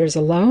leaving others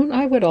alone,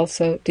 I would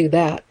also do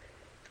that.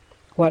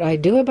 What I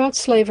do about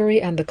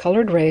slavery and the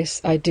colored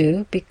race, I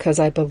do because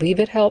I believe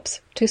it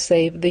helps to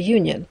save the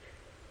Union.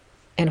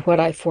 And what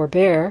I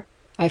forbear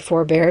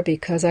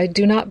because I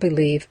do not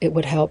believe it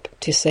would help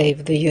to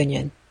save the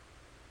Union.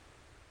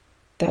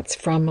 That's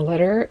from a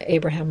letter,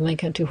 Abraham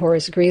Lincoln to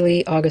Horace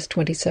Greeley, August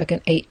 22,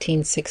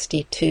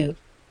 1862.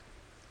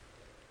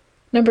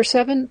 Number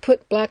 7,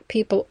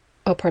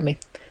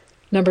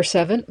 Number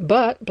 7,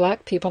 but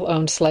black people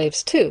owned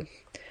slaves too.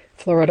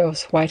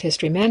 Florida's White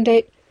History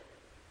Mandate.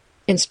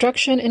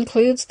 Instruction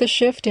includes the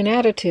shift in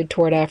attitude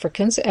toward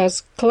Africans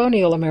as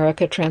colonial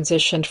America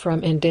transitioned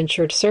from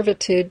indentured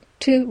servitude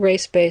to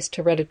race-based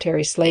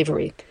hereditary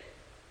slavery,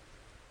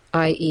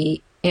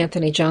 i.e.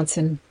 Anthony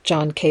Johnson,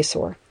 John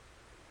Casor.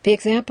 The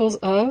examples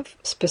of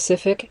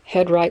specific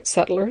headright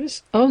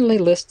settlers only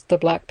lists the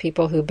black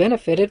people who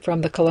benefited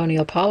from the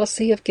colonial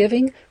policy of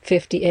giving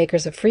 50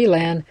 acres of free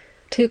land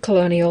to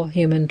colonial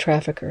human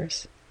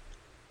traffickers.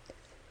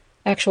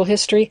 Actual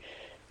history: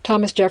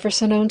 Thomas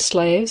Jefferson owned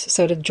slaves,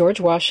 so did George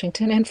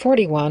Washington and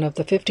 41 of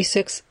the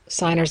 56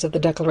 signers of the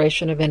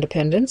Declaration of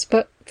Independence,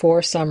 but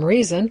for some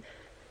reason,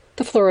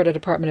 the Florida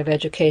Department of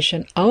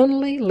Education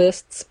only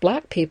lists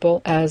black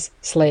people as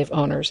slave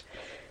owners.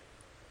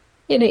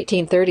 In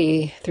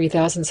 1830,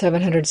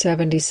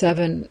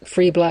 3,777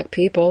 free black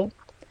people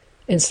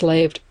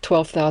enslaved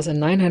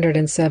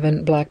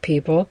 12,907 black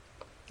people,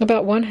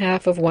 about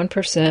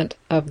 1/2%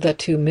 of the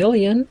 2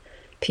 million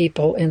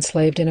people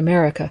enslaved in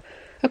America,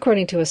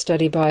 according to a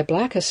study by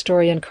black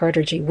historian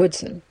Carter G.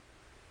 Woodson.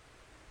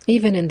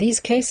 Even in these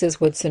cases,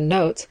 Woodson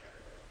notes,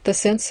 the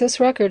census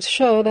records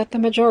show that the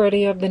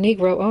majority of the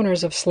Negro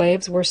owners of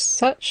slaves were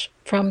such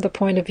from the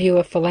point of view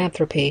of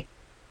philanthropy.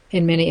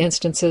 In many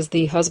instances,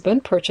 the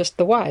husband purchased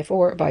the wife,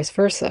 or vice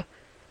versa.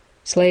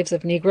 Slaves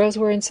of Negroes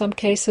were in some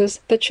cases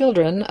the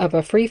children of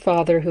a free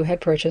father who had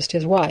purchased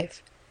his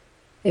wife.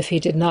 If he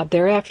did not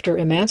thereafter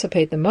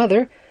emancipate the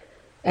mother,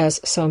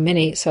 as so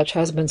many such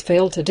husbands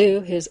failed to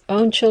do, his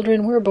own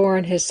children were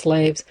born his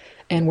slaves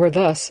and were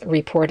thus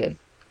reported.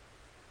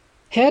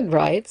 Head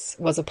rights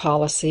was a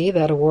policy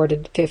that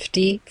awarded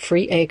 50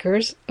 free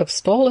acres of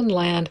stolen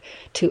land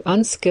to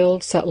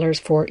unskilled settlers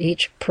for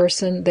each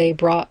person they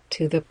brought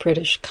to the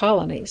British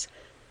colonies.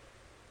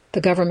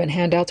 The government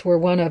handouts were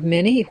one of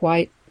many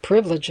white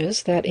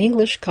privileges that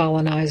English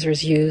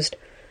colonizers used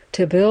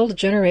to build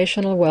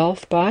generational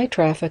wealth by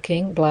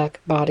trafficking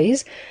black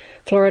bodies.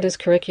 Florida's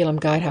curriculum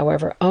guide,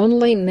 however,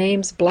 only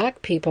names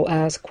black people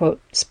as, quote,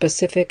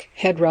 specific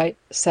headright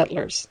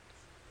settlers.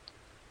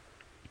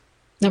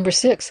 Number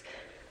 6,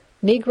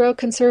 Negro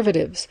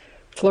conservatives.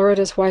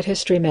 Florida's White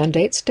History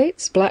Mandate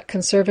states black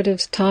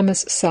conservatives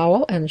Thomas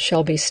Sowell and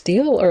Shelby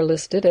Steele are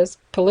listed as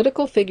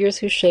political figures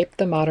who shaped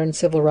the modern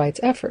civil rights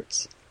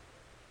efforts.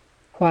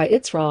 Why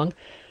it's wrong: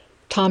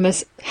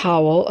 Thomas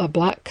Howell, a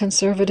black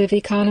conservative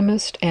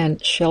economist,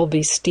 and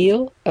Shelby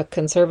Steele, a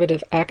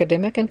conservative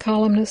academic and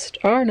columnist,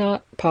 are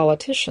not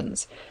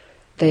politicians.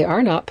 They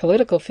are not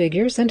political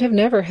figures and have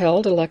never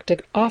held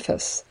elected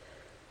office.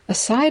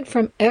 Aside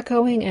from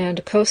echoing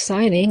and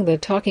co-signing the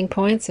talking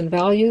points and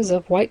values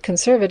of white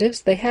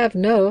conservatives, they have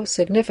no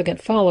significant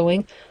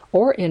following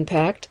or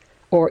impact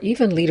or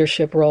even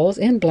leadership roles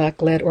in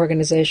black-led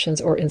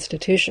organizations or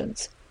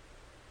institutions.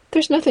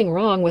 There's nothing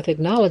wrong with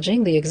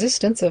acknowledging the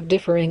existence of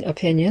differing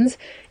opinions,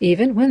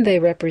 even when they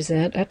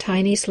represent a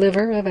tiny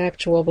sliver of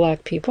actual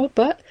black people,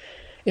 but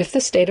if the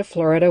state of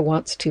Florida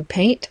wants to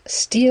paint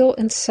Steele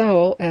and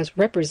Sowell as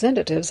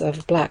representatives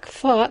of black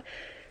thought,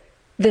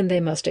 then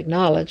they must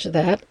acknowledge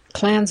that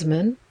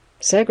Klansmen,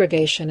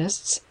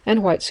 segregationists,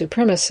 and white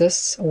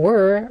supremacists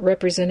were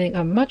representing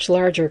a much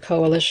larger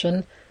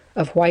coalition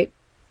of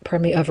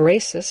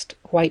racist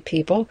white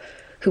people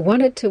who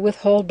wanted to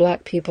withhold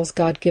black people's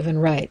God-given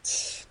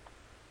rights.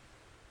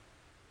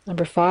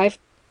 Number 5,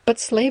 but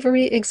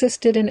slavery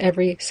existed in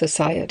every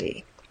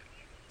society.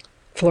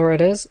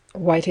 Florida's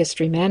White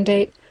History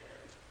Mandate.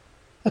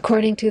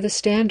 According to the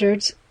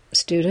standards,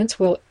 students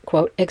will,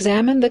 quote,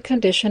 examine the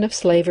condition of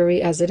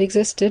slavery as it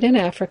existed in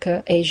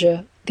Africa,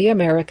 Asia, the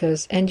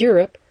Americas, and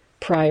Europe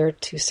prior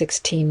to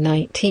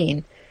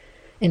 1619.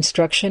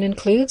 Instruction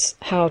includes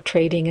how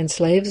trading in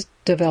slaves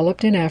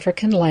developed in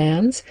African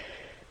lands,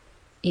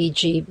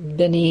 e.g.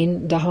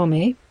 Benin,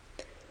 Dahomey.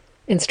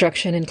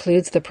 Instruction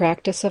includes the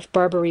practice of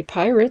Barbary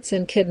pirates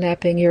in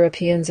kidnapping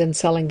Europeans and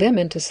selling them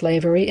into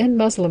slavery in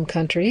Muslim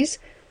countries,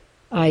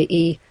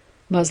 i.e.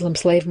 Muslim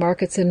slave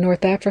markets in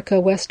North Africa,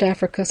 West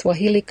Africa,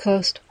 Swahili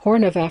Coast,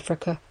 Horn of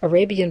Africa,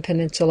 Arabian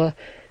Peninsula,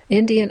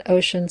 Indian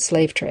Ocean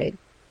slave trade.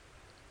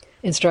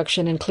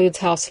 Instruction includes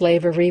how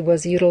slavery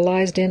was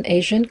utilized in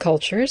Asian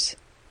cultures,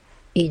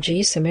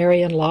 e.g.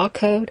 Sumerian law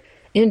code,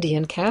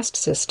 Indian caste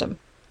system.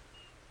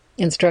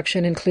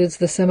 Instruction includes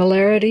the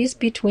similarities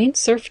between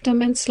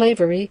serfdom and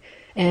slavery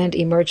and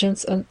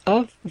emergence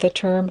of the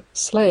term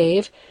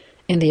slave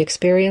in the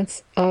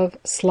experience of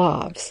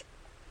Slavs.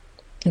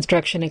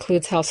 Instruction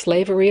includes how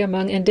slavery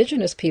among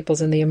indigenous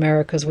peoples in the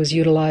Americas was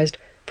utilized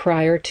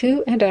prior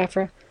to and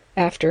after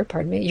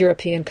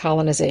European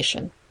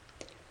colonization.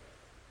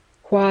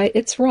 Why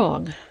it's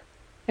wrong.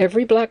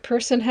 Every black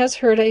person has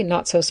heard a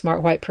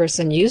not-so-smart white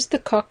person use the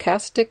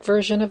caucastic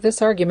version of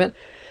this argument.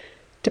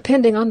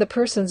 Depending on the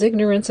person's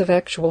ignorance of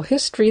actual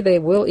history, they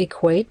will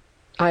equate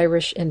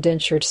Irish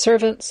indentured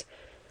servants,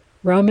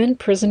 Roman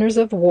prisoners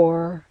of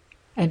war,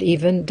 and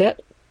even debt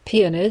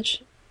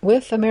peonage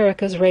with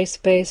America's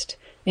race-based,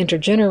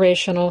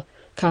 intergenerational,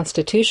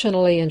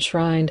 constitutionally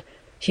enshrined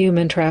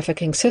human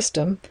trafficking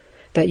system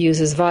that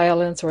uses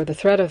violence or the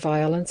threat of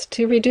violence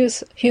to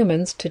reduce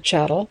humans to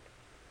chattel.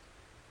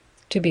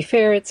 To be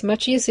fair, it's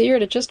much easier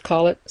to just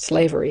call it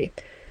slavery.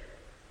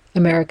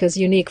 America's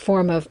unique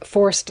form of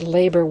forced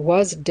labor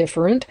was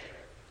different.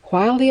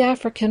 While the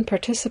African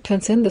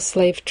participants in the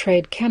slave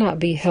trade cannot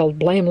be held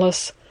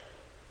blameless,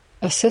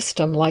 A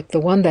system like the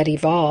one that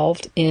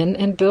evolved in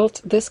and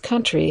built this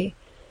country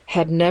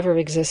had never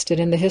existed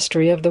in the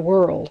history of the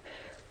world.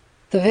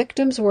 The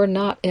victims were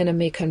not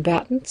enemy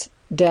combatants,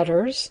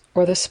 debtors,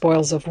 or the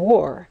spoils of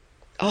war,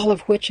 all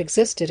of which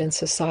existed in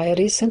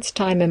society since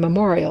time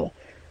immemorial.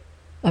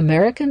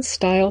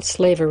 American-style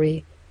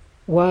slavery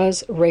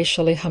was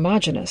racially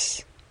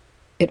homogeneous.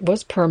 It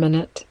was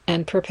permanent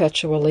and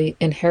perpetually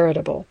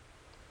inheritable.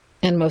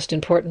 And most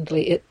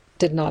importantly, it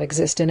did not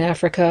exist in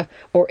Africa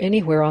or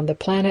anywhere on the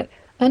planet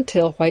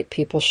until white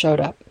people showed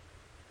up.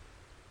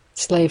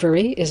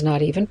 Slavery is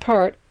not even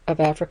part of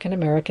African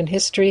American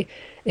history.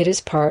 It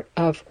is part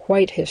of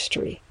white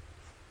history.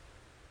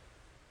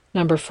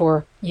 Number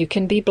 4, you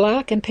can be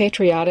black and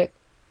patriotic,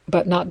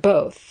 but not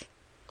both.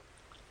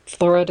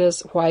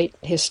 Florida's White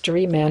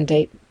History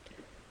Mandate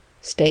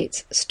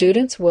states,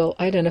 students will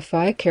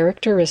identify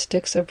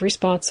characteristics of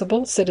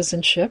responsible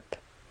citizenship,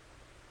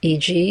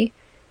 e.g.,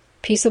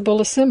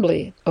 peaceable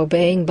assembly,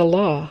 obeying the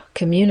law,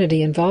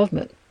 community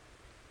involvement.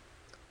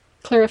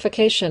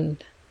 Clarification.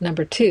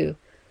 Number 2,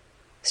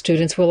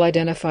 students will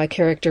identify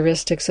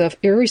characteristics of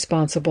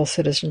irresponsible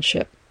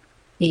citizenship,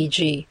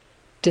 e.g.,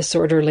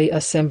 disorderly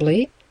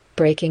assembly,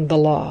 breaking the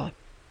law.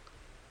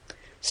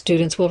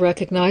 Students will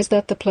recognize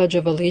that the Pledge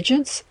of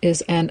Allegiance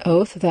is an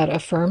oath that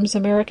affirms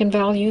American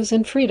values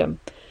and freedom.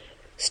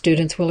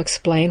 Students will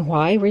explain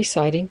why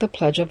reciting the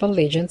Pledge of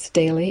Allegiance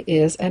daily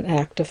is an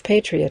act of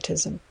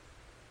patriotism.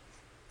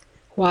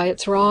 Why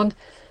it's wrong.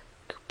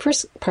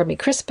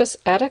 Crispus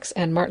Attucks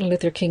and Martin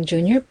Luther King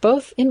Jr.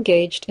 both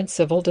engaged in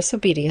civil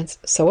disobedience,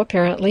 so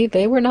apparently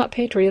they were not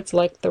patriots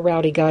like the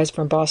rowdy guys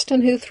from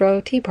Boston who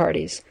throw tea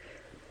parties.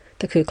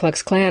 The Ku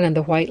Klux Klan and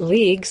the White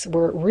Leagues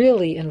were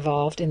really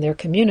involved in their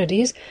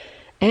communities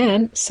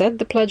and said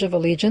the Pledge of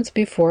Allegiance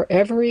before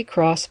every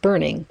cross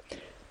burning.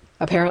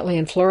 Apparently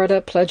in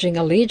Florida, pledging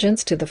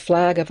allegiance to the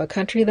flag of a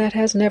country that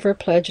has never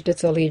pledged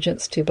its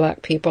allegiance to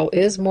black people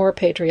is more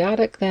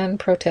patriotic than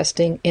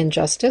protesting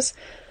injustice.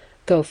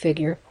 Go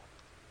figure.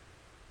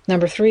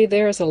 Number 3,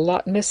 there is a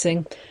lot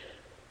missing.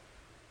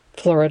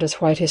 Florida's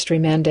White History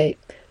Mandate.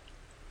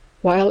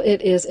 While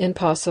it is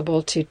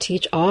impossible to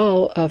teach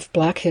all of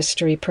black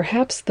history,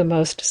 perhaps the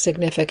most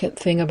significant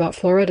thing about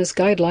Florida's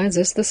guidelines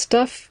is the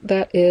stuff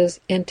that is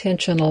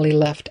intentionally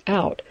left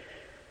out.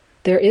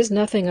 There is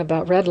nothing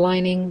about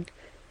redlining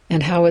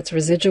and how its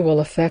residual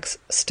effects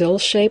still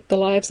shape the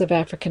lives of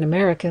African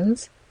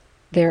Americans.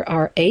 There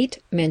are 8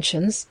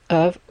 mentions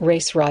of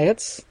race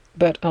riots,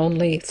 but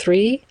only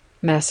 3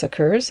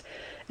 massacres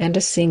and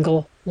a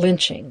single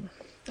lynching.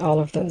 All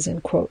of those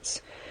in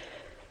quotes.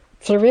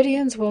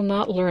 Floridians will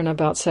not learn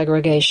about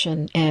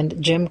segregation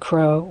and Jim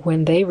Crow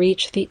when they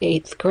reach the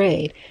 8th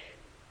grade.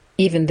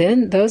 Even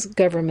then, those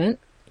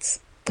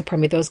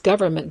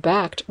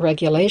government-backed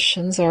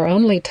regulations are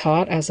only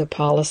taught as a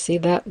policy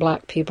that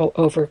black people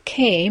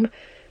overcame,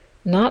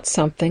 not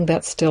something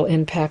that still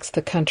impacts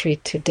the country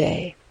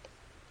today.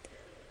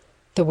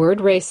 The word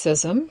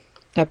racism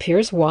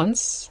appears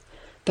once.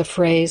 The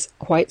phrase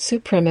white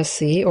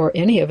supremacy or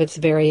any of its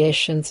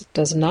variations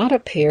does not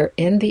appear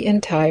in the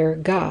entire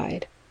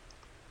guide.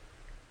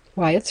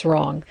 Why it's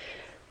wrong.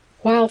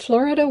 While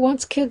Florida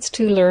wants kids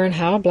to learn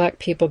how black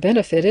people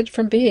benefited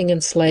from being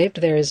enslaved,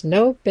 there is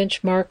no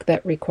benchmark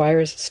that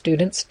requires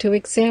students to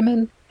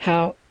examine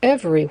how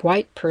every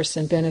white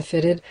person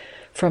benefited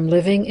from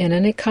living in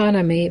an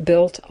economy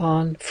built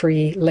on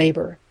free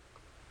labor.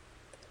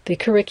 The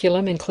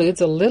curriculum includes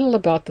a little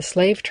about the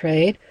slave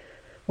trade,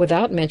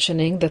 without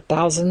mentioning the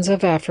thousands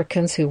of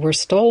Africans who were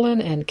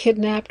stolen and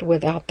kidnapped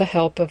without the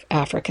help of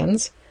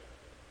Africans.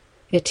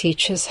 It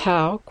teaches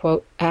how,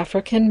 quote,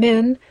 African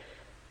men,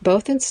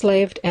 both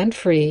enslaved and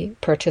free,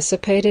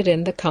 participated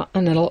in the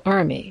Continental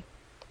Army,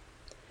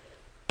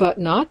 but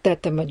not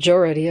that the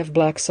majority of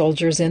black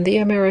soldiers in the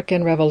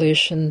American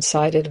Revolution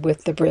sided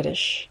with the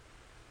British.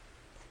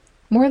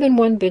 More than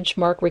one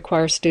benchmark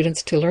requires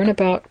students to learn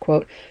about,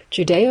 quote,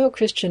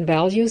 Judeo-Christian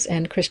values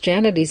and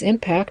Christianity's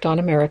impact on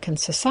American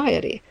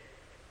society,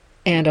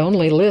 and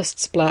only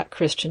lists black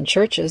Christian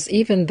churches,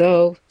 even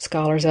though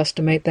scholars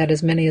estimate that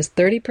as many as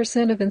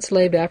 30% of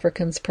enslaved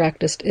Africans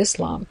practiced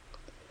Islam.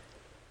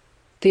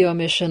 The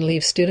omission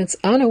leaves students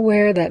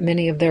unaware that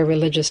many of their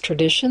religious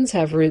traditions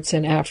have roots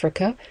in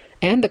Africa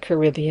and the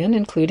Caribbean,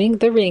 including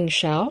the ring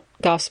shout,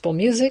 gospel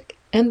music,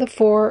 and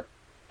four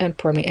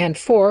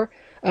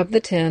of the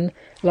 10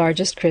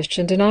 largest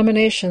Christian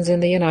denominations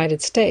in the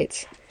United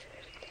States.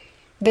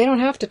 They don't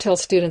have to tell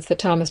students that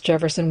Thomas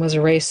Jefferson was a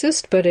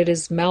racist, but it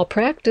is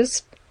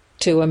malpractice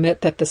to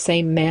omit that the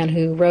same man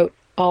who wrote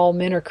 "All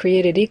men are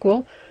created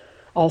equal"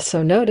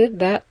 also noted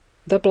that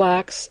the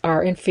blacks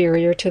are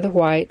inferior to the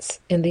whites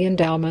in the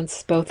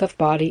endowments both of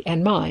body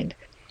and mind.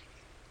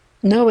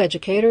 No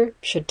educator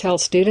should tell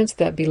students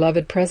that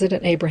beloved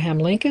President Abraham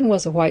Lincoln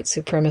was a white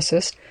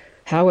supremacist.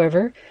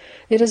 However,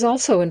 it is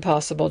also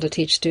impossible to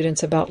teach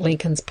students about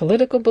Lincoln's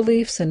political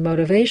beliefs and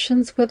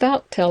motivations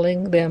without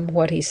telling them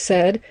what he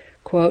said,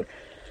 quote,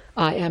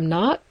 I am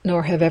not,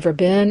 nor have ever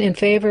been, in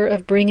favor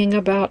of bringing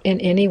about in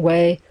any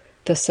way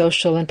the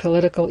social and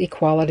political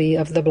equality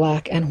of the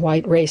black and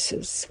white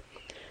races.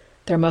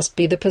 There must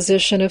be the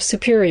position of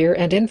superior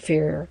and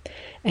inferior,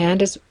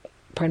 and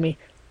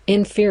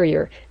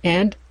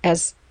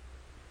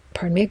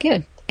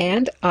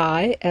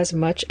I, as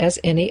much as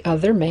any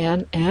other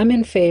man, am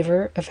in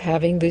favor of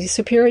having the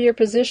superior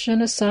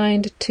position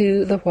assigned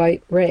to the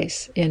white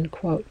race." End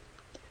quote.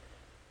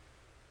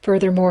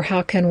 Furthermore,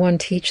 how can one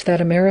teach that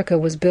America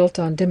was built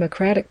on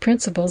democratic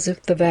principles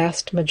if the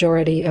vast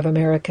majority of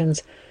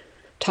Americans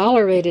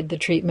tolerated the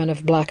treatment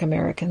of black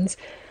Americans?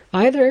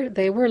 Either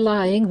they were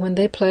lying when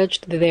they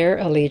pledged their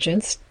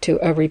allegiance to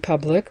a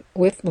republic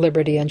with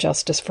liberty and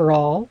justice for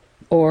all,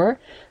 or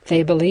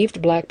they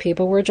believed black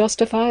people were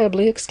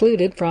justifiably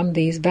excluded from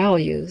these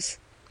values.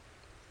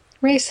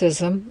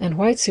 Racism and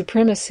white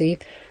supremacy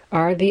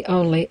are the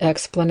only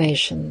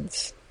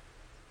explanations.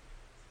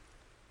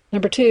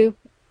 Number 2,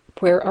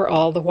 where are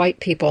all the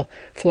white people?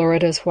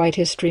 Florida's White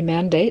History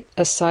Mandate,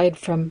 aside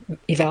from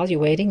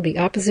evaluating the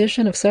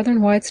opposition of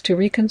Southern whites to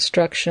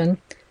Reconstruction,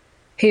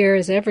 here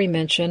is every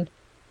mention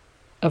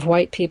of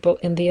white people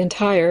in the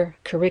entire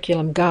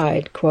curriculum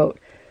guide. Quote,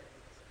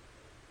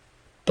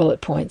 bullet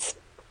points.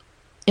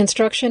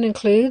 Instruction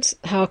includes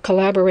how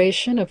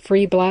collaboration of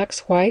free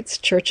blacks, whites,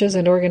 churches,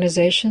 and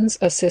organizations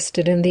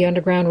assisted in the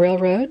Underground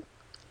Railroad.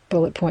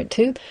 Bullet point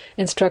 2.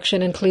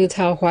 Instruction includes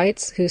how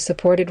whites who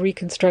supported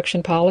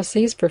Reconstruction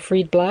policies for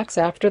freed blacks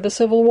after the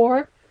Civil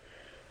War,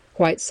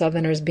 white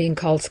Southerners being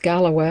called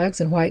scalawags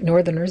and white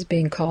Northerners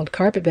being called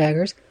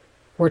carpetbaggers,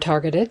 were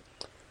targeted.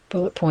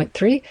 Bullet point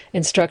 3.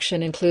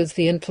 Instruction includes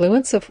the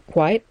influence of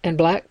white and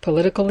black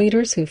political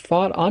leaders who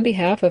fought on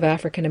behalf of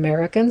African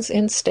Americans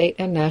in state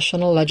and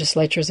national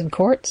legislatures and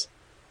courts.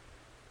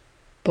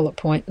 Bullet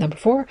point number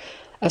 4.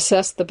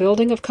 Assess the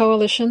building of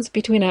coalitions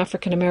between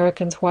African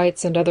Americans,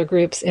 whites, and other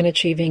groups in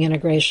achieving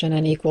integration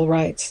and equal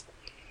rights.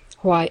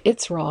 Why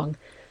it's wrong.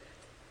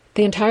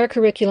 The entire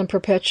curriculum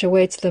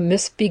perpetuates the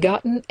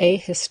misbegotten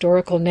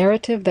ahistorical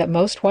narrative that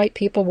most white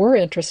people were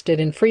interested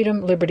in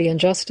freedom, liberty, and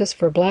justice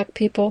for black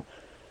people.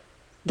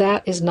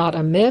 That is not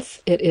a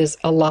myth, it is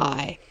a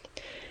lie.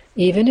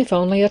 Even if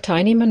only a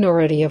tiny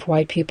minority of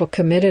white people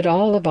committed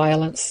all the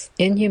violence,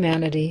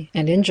 inhumanity,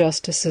 and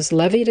injustices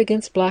levied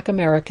against black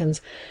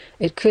Americans,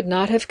 it could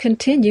not have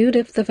continued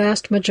if the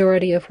vast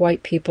majority of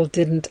white people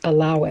didn't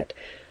allow it.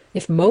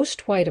 If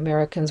most white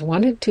Americans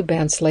wanted to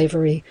ban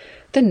slavery,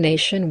 the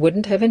nation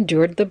wouldn't have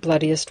endured the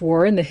bloodiest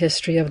war in the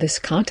history of this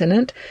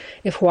continent.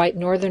 If white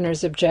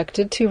Northerners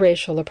objected to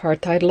racial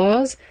apartheid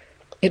laws,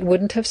 it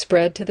wouldn't have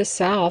spread to the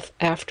South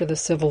after the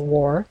Civil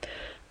War.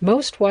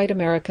 Most white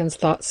Americans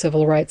thought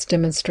civil rights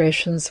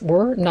demonstrations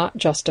were not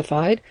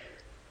justified.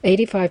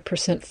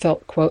 85%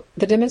 felt, quote,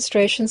 the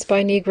demonstrations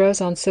by Negroes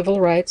on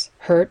civil rights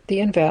hurt the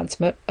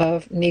advancement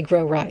of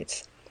Negro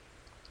rights.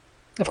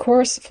 Of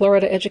course,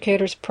 Florida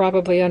educators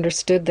probably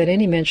understood that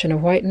any mention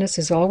of whiteness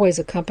is always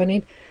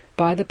accompanied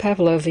by the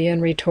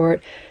Pavlovian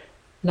retort,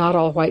 not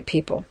all white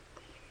people.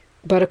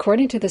 But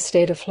according to the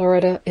state of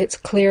Florida, it's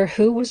clear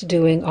who was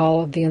doing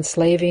all of the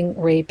enslaving,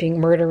 raping,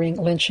 murdering,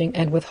 lynching,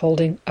 and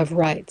withholding of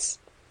rights.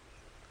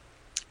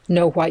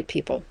 No white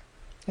people,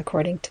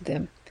 according to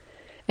them.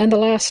 And the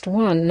last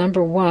one,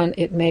 number 1,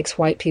 it makes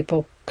white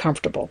people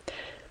comfortable.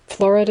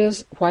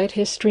 Florida's White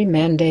History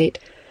Mandate.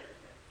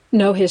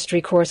 No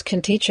history course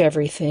can teach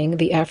everything.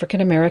 The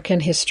African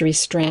American history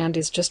strand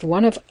is just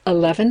one of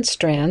 11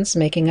 strands,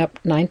 making up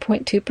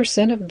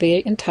 9.2% of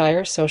the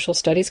entire social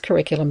studies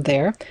curriculum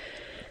there.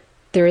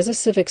 There is a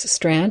civics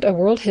strand, a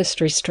world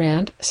history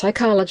strand,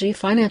 psychology,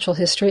 financial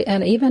history,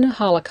 and even a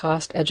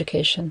Holocaust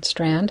education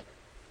strand.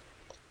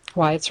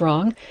 Why it's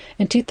wrong.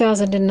 In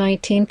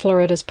 2019,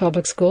 Florida's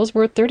public schools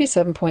were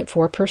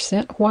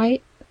 37.4%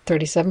 white,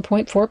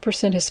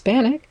 37.4%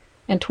 Hispanic,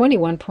 and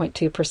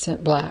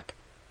 21.2% black.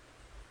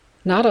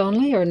 Not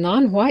only are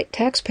non-white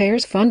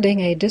taxpayers funding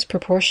a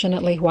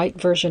disproportionately white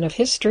version of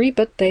history,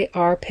 but they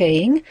are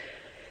paying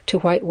to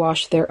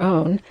whitewash their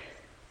own.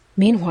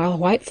 Meanwhile,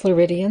 white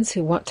Floridians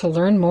who want to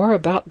learn more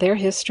about their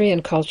history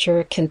and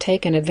culture can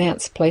take an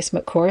advanced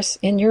placement course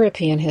in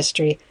European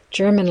history,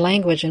 German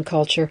language and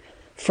culture,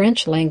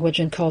 French language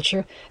and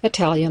culture,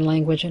 Italian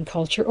language and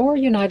culture, or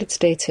United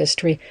States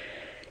history.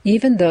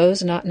 Even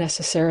those not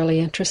necessarily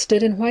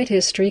interested in white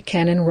history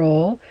can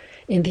enroll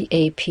in the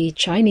AP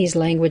Chinese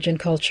language and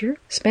culture,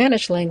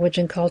 Spanish language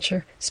and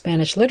culture,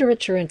 Spanish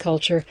literature and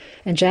culture,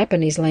 and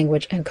Japanese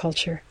language and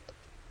culture.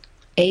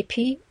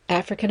 AP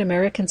African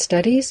American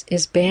Studies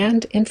is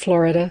banned in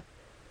Florida,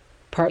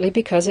 partly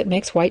because it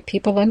makes white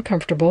people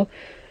uncomfortable.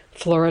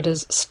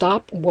 Florida's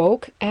Stop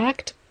Woke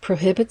Act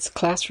prohibits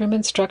classroom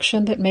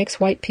instruction that makes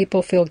white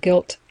people feel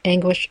guilt,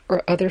 anguish,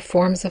 or other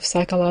forms of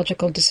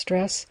psychological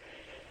distress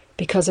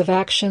because of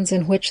actions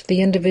in which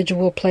the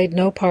individual played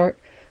no part,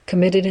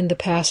 committed in the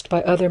past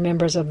by other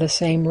members of the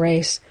same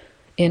race,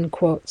 in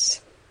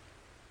quotes.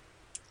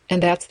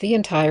 And that's the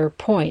entire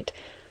point.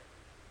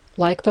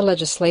 Like the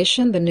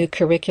legislation, the new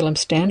curriculum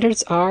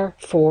standards are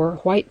for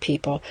white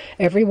people.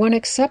 Everyone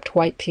except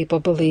white people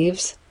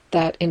believes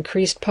that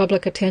increased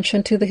public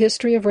attention to the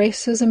history of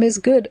racism is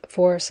good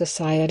for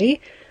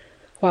society.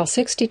 While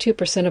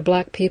 62% of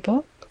black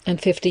people and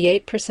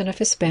 58% of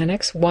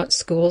Hispanics want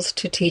schools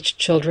to teach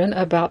children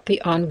about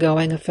the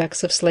ongoing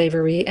effects of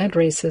slavery and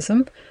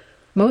racism,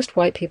 most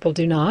white people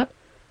do not.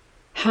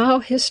 How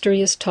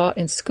history is taught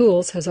in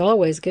schools has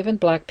always given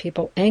black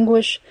people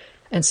anguish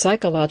and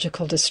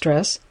psychological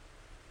distress.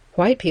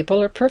 White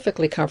people are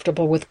perfectly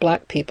comfortable with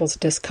black people's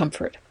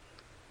discomfort.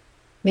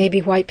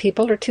 Maybe white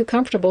people are too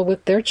comfortable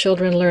with their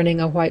children learning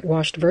a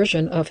whitewashed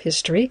version of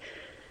history.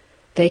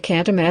 They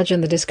can't imagine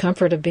the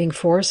discomfort of being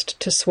forced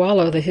to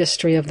swallow the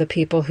history of the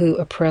people who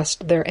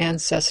oppressed their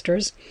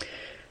ancestors.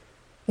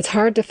 It's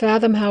hard to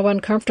fathom how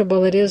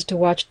uncomfortable it is to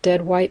watch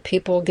dead white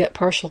people get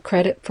partial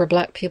credit for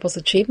black people's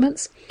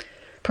achievements.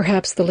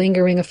 Perhaps the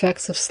lingering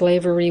effects of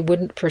slavery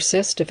wouldn't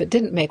persist if it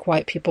didn't make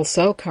white people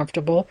so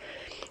comfortable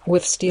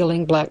with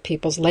stealing black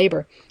people's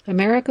labor.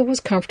 America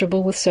was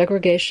comfortable with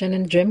segregation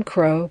and Jim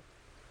Crow.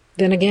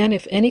 Then again,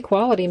 if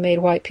inequality made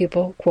white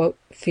people, quote,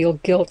 feel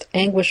guilt,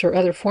 anguish, or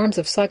other forms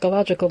of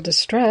psychological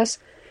distress,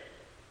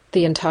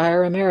 the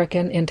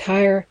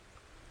entire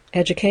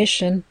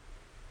education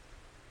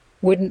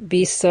wouldn't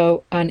be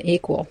so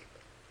unequal.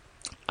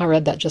 I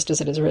read that just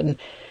as it is written.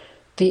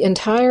 The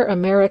entire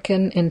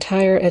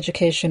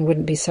education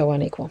wouldn't be so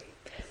unequal.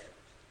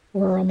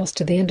 We're almost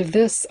to the end of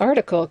this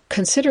article.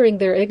 Considering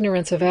their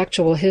ignorance of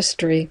actual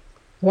history,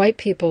 white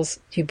people's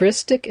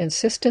hubristic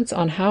insistence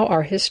on how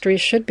our history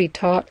should be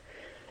taught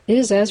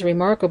is as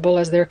remarkable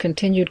as their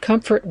continued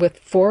comfort with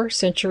 4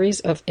 centuries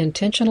of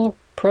intentional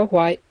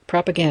pro-white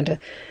propaganda.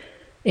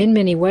 In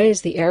many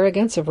ways, the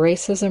arrogance of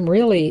racism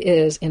really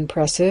is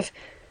impressive.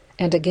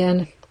 And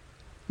again,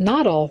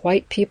 not all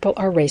white people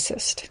are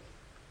racist.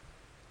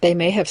 They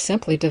may have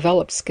simply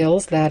developed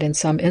skills that, in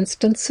some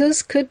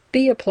instances, could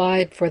be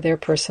applied for their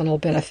personal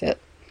benefit.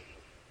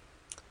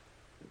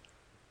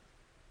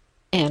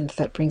 And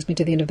that brings me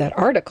to the end of that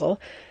article.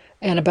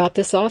 And about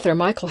this author,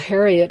 Michael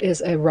Harriot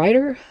is a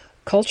writer,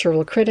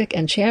 cultural critic,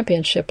 and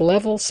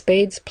championship-level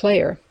spades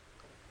player.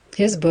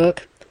 His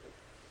book,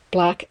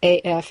 Black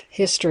AF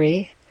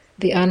History,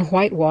 The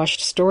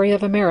Unwhitewashed Story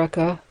of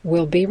America,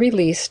 will be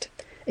released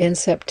in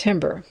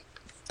September.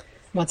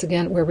 Once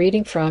again, we're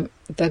reading from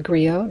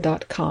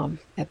thegrio.com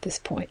at this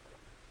point.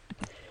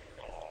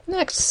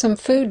 Next, some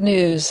food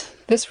news.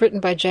 This written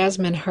by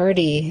Jasmine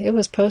Hardy. It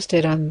was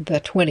posted on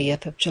the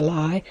 20th of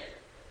July.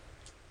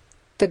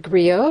 The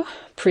Griot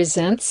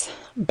presents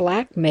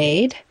Black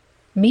Maid.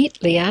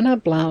 Meet Liana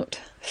Blount,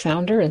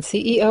 founder and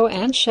CEO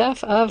and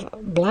chef of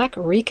Black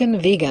Rican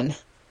Vegan.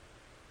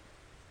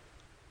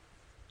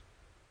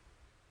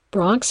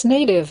 Bronx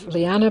native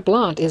Liana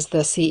Blount is the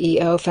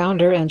CEO,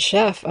 founder, and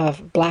chef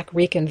of Black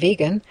Rican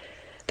Vegan.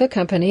 The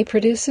company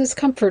produces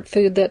comfort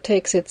food that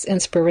takes its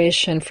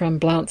inspiration from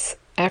Blount's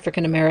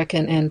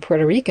African-American and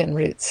Puerto Rican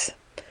roots.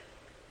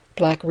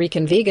 Black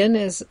Rican Vegan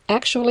is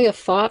actually a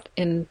thought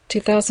in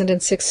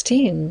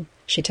 2016,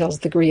 she tells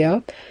the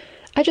Griot.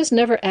 I just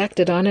never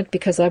acted on it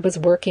because I was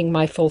working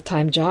my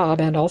full-time job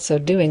and also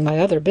doing my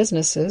other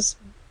businesses,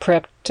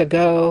 Prep to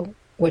Go,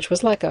 which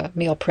was like a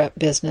meal prep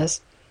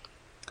business.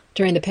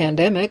 During the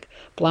pandemic,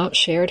 Blount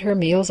shared her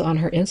meals on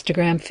her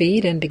Instagram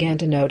feed and began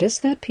to notice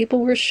that people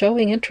were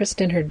showing interest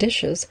in her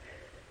dishes.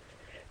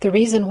 The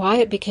reason why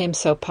it became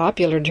so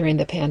popular during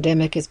the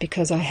pandemic is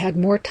because I had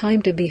more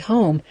time to be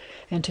home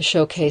and to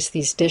showcase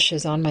these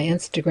dishes on my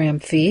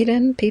Instagram feed,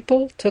 and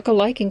people took a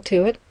liking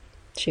to it,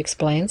 she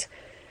explains.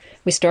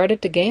 We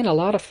started to gain a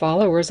lot of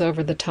followers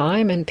over the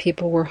time, and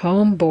people were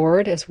home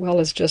bored as well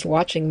as just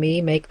watching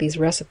me make these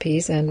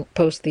recipes and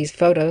post these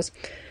photos.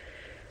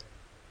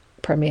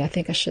 Pardon me, I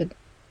think I should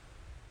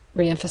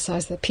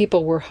reemphasize that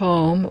people were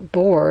home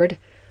bored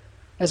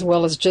as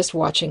well as just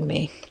watching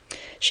me.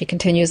 She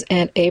continues,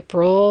 and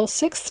April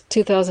 6th,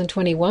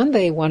 2021,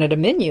 they wanted a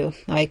menu.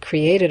 I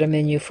created a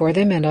menu for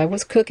them, and I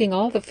was cooking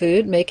all the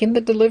food, making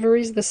the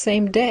deliveries the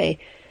same day.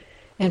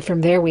 And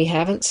from there, we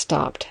haven't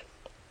stopped.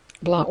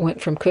 Blount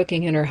went from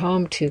cooking in her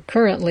home to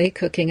currently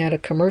cooking at a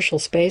commercial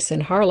space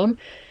in Harlem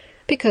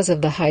because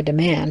of the high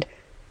demand.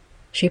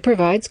 She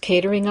provides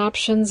catering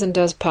options and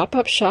does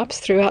pop-up shops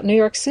throughout New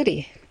York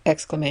City!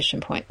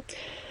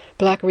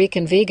 Black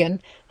Rican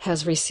Vegan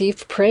has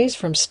received praise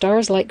from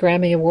stars like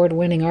Grammy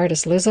Award-winning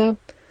artist Lizzo.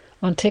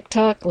 On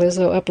TikTok,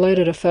 Lizzo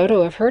uploaded a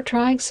photo of her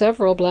trying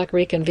several Black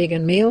Rican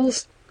Vegan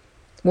meals.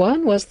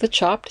 One was the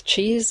chopped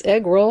cheese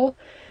egg roll.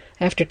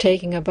 After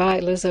taking a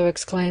bite, Lizzo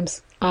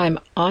exclaims, "I'm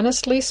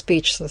honestly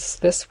speechless.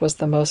 This was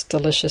the most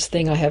delicious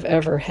thing I have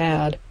ever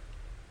had."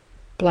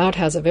 Blount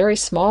has a very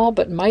small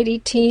but mighty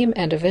team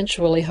and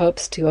eventually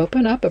hopes to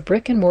open up a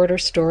brick-and-mortar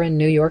store in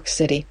New York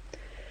City.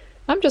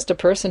 "I'm just a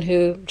person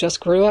who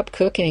just grew up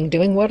cooking,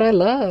 doing what I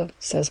love,"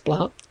 says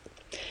Blount.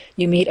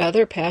 You meet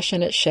other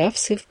passionate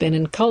chefs who've been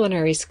in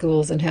culinary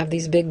schools and have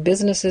these big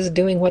businesses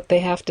doing what they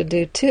have to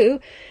do too,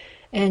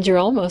 and you're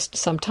almost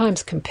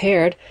sometimes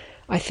compared.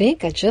 I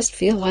think I just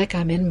feel like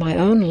I'm in my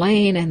own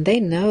lane, and they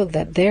know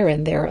that they're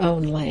in their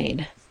own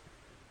lane.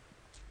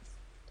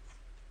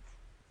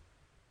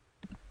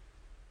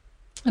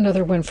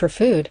 Another one for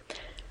food.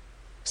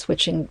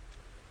 Switching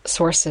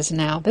sources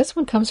now. This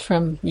one comes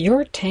from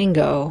Your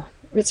Tango.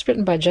 It's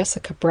written by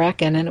Jessica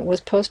Bracken, and it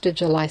was posted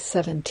July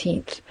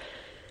 17th.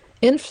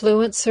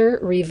 Influencer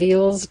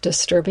reveals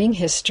disturbing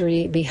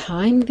history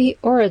behind the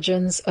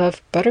origins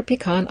of butter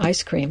pecan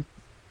ice cream.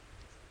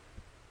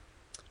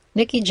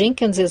 Nikki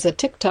Jenkins is a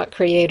TikTok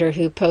creator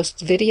who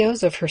posts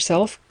videos of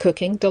herself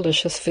cooking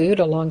delicious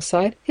food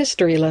alongside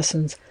history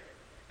lessons,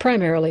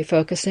 primarily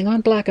focusing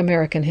on Black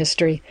American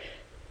history.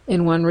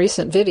 In one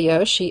recent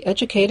video, she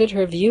educated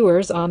her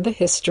viewers on the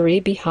history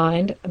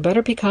behind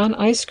butter pecan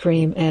ice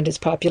cream and its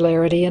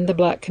popularity in the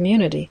Black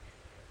community.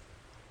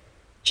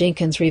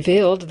 Jenkins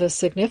revealed the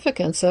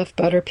significance of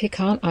butter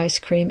pecan ice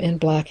cream in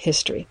Black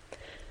history.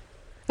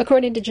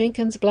 According to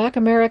Jenkins, Black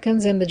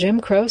Americans in the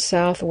Jim Crow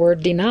South were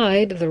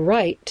denied the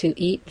right to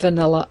eat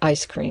vanilla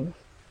ice cream.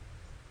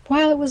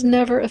 While it was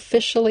never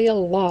officially a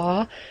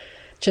law,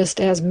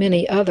 just as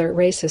many other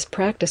racist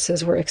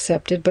practices were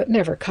accepted but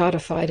never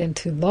codified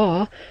into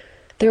law,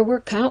 there were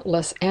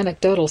countless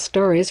anecdotal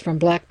stories from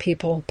Black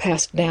people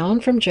passed down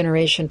from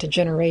generation to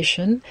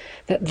generation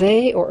that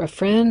they or a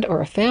friend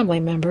or a family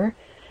member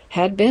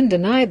had been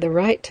denied the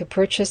right to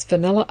purchase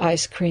vanilla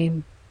ice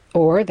cream,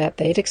 or that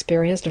they'd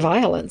experienced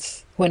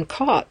violence when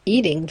caught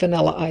eating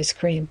vanilla ice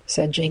cream,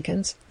 said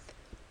Jenkins.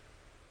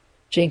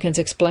 Jenkins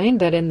explained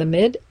that in the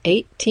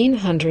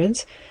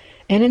mid-1800s,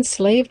 an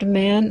enslaved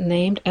man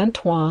named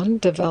Antoine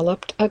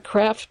developed a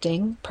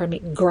grafting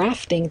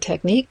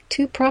technique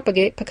to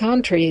propagate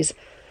pecan trees,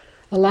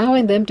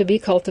 allowing them to be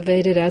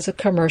cultivated as a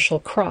commercial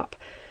crop.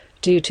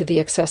 Due to the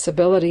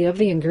accessibility of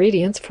the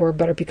ingredients for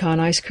butter pecan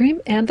ice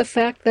cream and the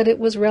fact that it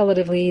was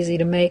relatively easy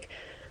to make,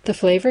 the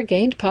flavor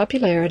gained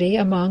popularity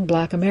among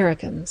Black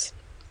Americans.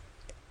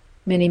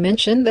 Many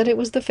mentioned that it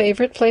was the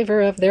favorite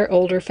flavor of their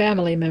older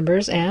family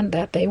members and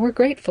that they were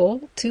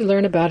grateful to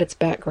learn about its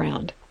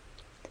background.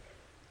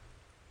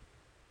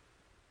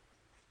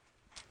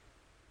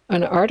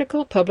 An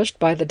article published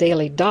by the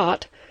Daily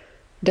Dot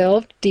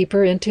delved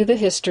deeper into the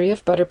history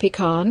of butter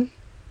pecan.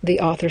 The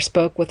author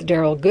spoke with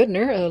Daryl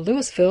Goodner, a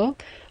Louisville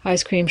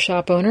ice cream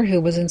shop owner who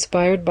was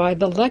inspired by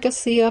the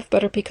legacy of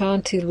butter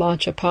pecan to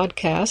launch a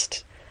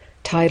podcast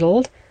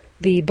titled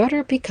The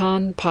Butter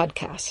Pecan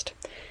Podcast,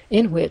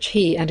 in which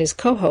he and his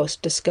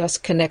co-host discuss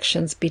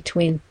connections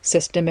between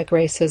systemic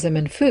racism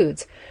and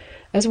foods,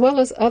 as well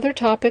as other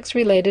topics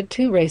related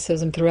to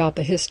racism throughout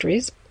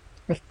history.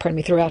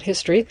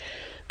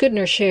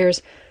 Goodner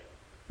shares,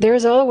 "There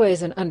is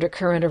always an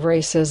undercurrent of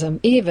racism,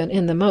 even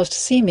in the most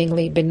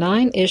seemingly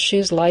benign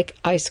issues like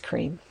ice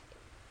cream.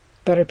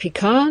 Butter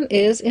pecan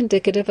is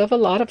indicative of a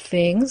lot of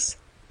things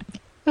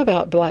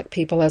about Black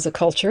people as a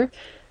culture.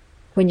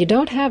 When you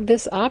don't have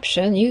this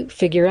option, you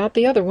figure out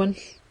the other one."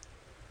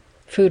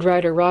 Food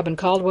writer Robin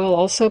Caldwell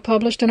also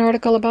published an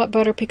article about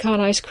butter pecan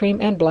ice cream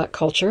and Black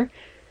culture.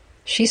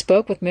 She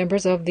spoke with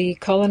members of the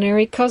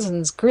Culinary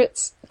Cousins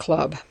Grits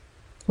Club,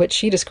 which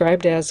she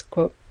described as,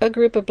 quote, a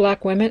group of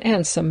Black women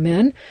and some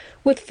men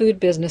with food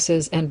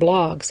businesses and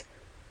blogs.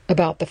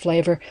 About the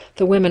flavor,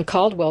 the women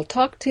Caldwell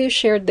talked to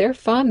shared their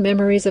fond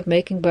memories of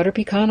making butter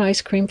pecan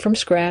ice cream from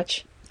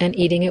scratch and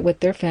eating it with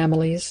their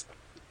families.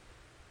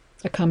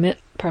 A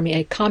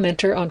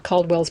commenter on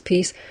Caldwell's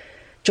piece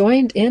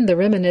joined in the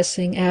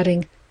reminiscing,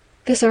 adding,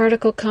 "This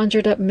article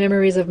conjured up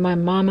memories of my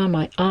mama,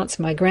 my aunts,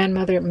 my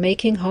grandmother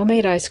making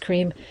homemade ice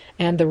cream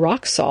and the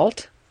rock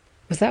salt."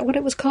 Was that what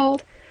it was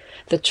called?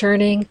 The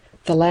churning,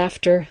 the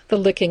laughter, the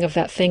licking of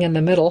that thing in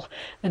the middle,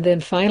 and then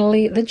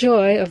finally the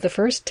joy of the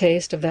first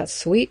taste of that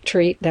sweet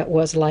treat that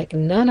was like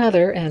none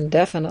other and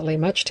definitely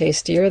much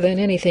tastier than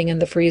anything in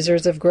the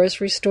freezers of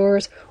grocery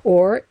stores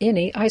or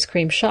any ice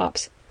cream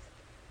shops.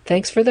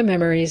 Thanks for the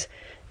memories.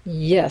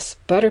 Yes,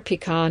 butter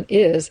pecan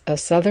is a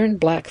Southern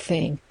Black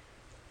thing.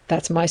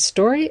 That's my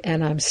story,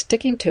 and I'm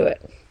sticking to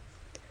it.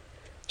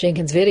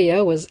 Jenkins'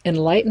 video was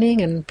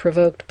enlightening and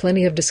provoked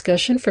plenty of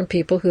discussion from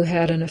people who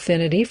had an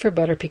affinity for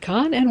butter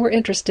pecan and were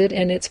interested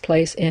in its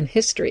place in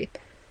history.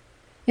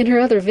 In her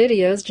other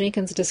videos,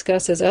 Jenkins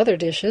discusses other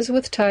dishes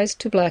with ties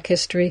to Black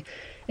history,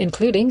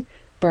 including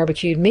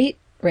barbecued meat,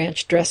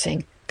 ranch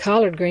dressing,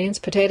 collard greens,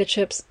 potato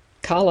chips,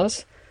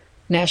 callas,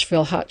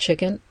 Nashville hot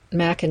chicken,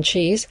 mac and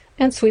cheese,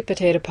 and sweet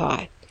potato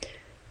pie.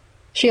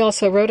 She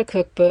also wrote a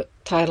cookbook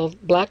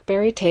titled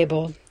Blackberry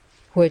Table,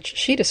 which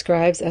she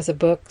describes as a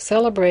book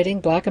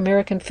celebrating Black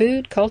American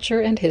food,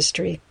 culture, and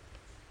history.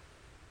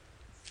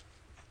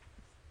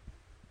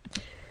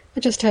 I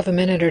just have a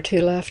minute or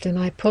two left, and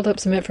I pulled up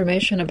some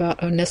information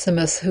about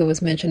Onesimus, who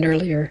was mentioned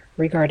earlier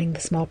regarding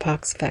the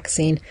smallpox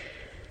vaccine.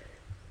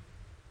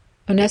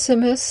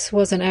 Onesimus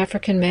was an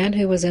African man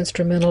who was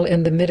instrumental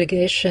in the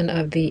mitigation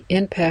of the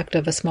impact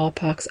of a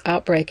smallpox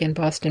outbreak in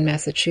Boston,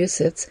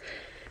 Massachusetts.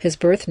 His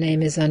birth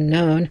name is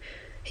unknown.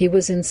 He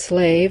was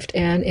enslaved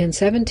and in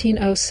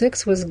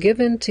 1706 was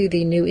given to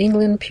the New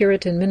England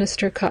Puritan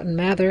minister Cotton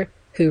Mather,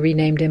 who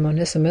renamed him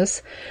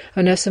Onesimus.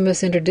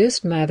 Onesimus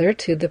introduced Mather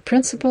to the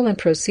principle and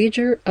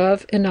procedure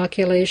of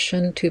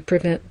inoculation to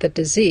prevent the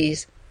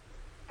disease,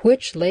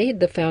 which laid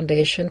the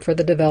foundation for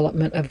the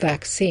development of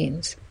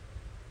vaccines.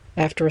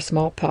 After a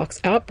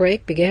smallpox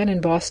outbreak began in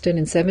Boston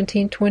in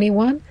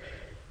 1721,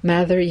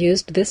 Mather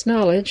used this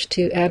knowledge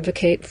to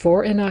advocate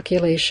for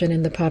inoculation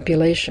in the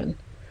population,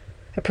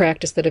 a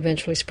practice that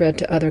eventually spread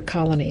to other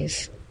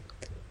colonies.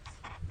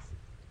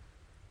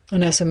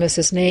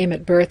 Onesimus's name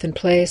at birth and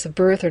place of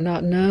birth are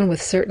not known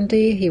with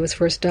certainty. He was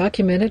first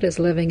documented as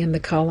living in the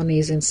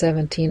colonies in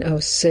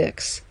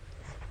 1706.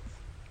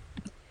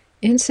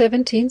 In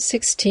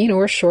 1716,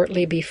 or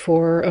shortly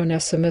before,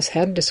 Onesimus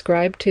had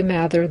described to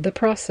Mather the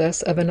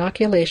process of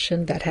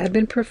inoculation that had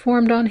been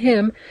performed on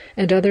him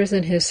and others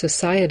in his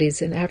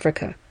societies in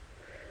Africa.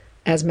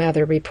 As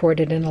Mather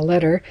reported in a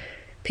letter,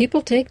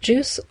 people take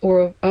juice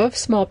of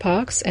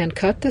smallpox and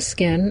cut the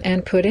skin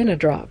and put in a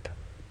drop.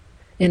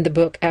 In the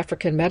book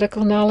African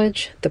Medical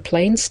Knowledge, The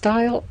Plain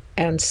Style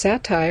and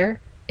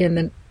Satire in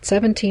the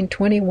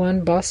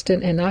 1721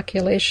 Boston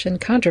Inoculation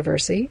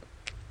Controversy,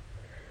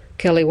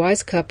 Kelly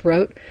Wisecup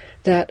wrote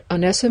that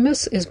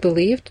Onesimus is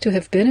believed to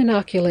have been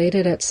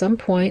inoculated at some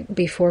point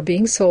before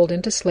being sold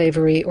into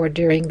slavery or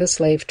during the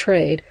slave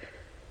trade,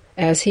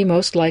 as he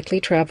most likely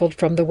traveled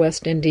from the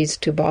West Indies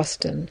to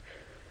Boston.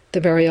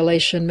 The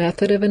variolation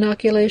method of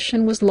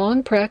inoculation was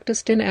long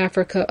practiced in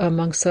Africa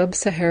among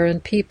sub-Saharan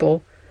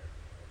people.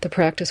 The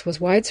practice was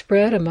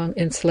widespread among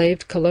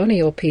enslaved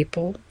colonial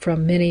people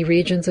from many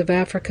regions of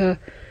Africa,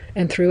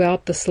 and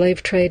throughout the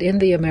slave trade in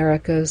the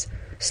Americas,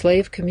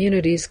 slave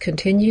communities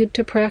continued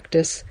to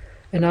practice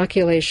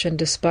inoculation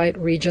despite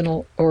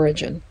regional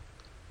origin.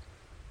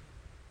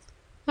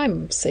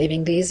 I'm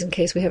saving these in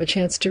case we have a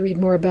chance to read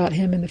more about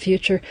him in the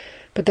future,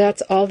 but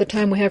that's all the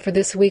time we have for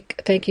this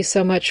week. Thank you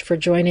so much for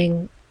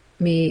joining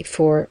me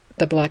for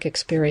the Black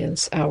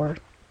Experience Hour.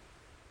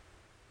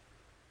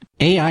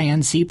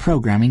 AINC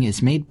programming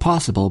is made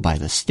possible by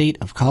the state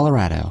of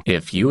Colorado.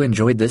 If you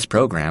enjoyed this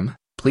program,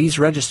 please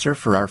register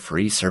for our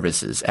free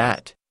services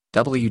at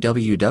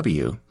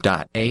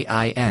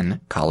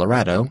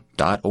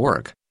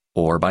www.aincolorado.org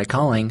or by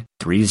calling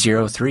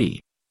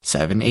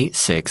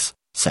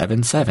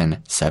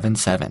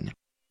 303-786-7777.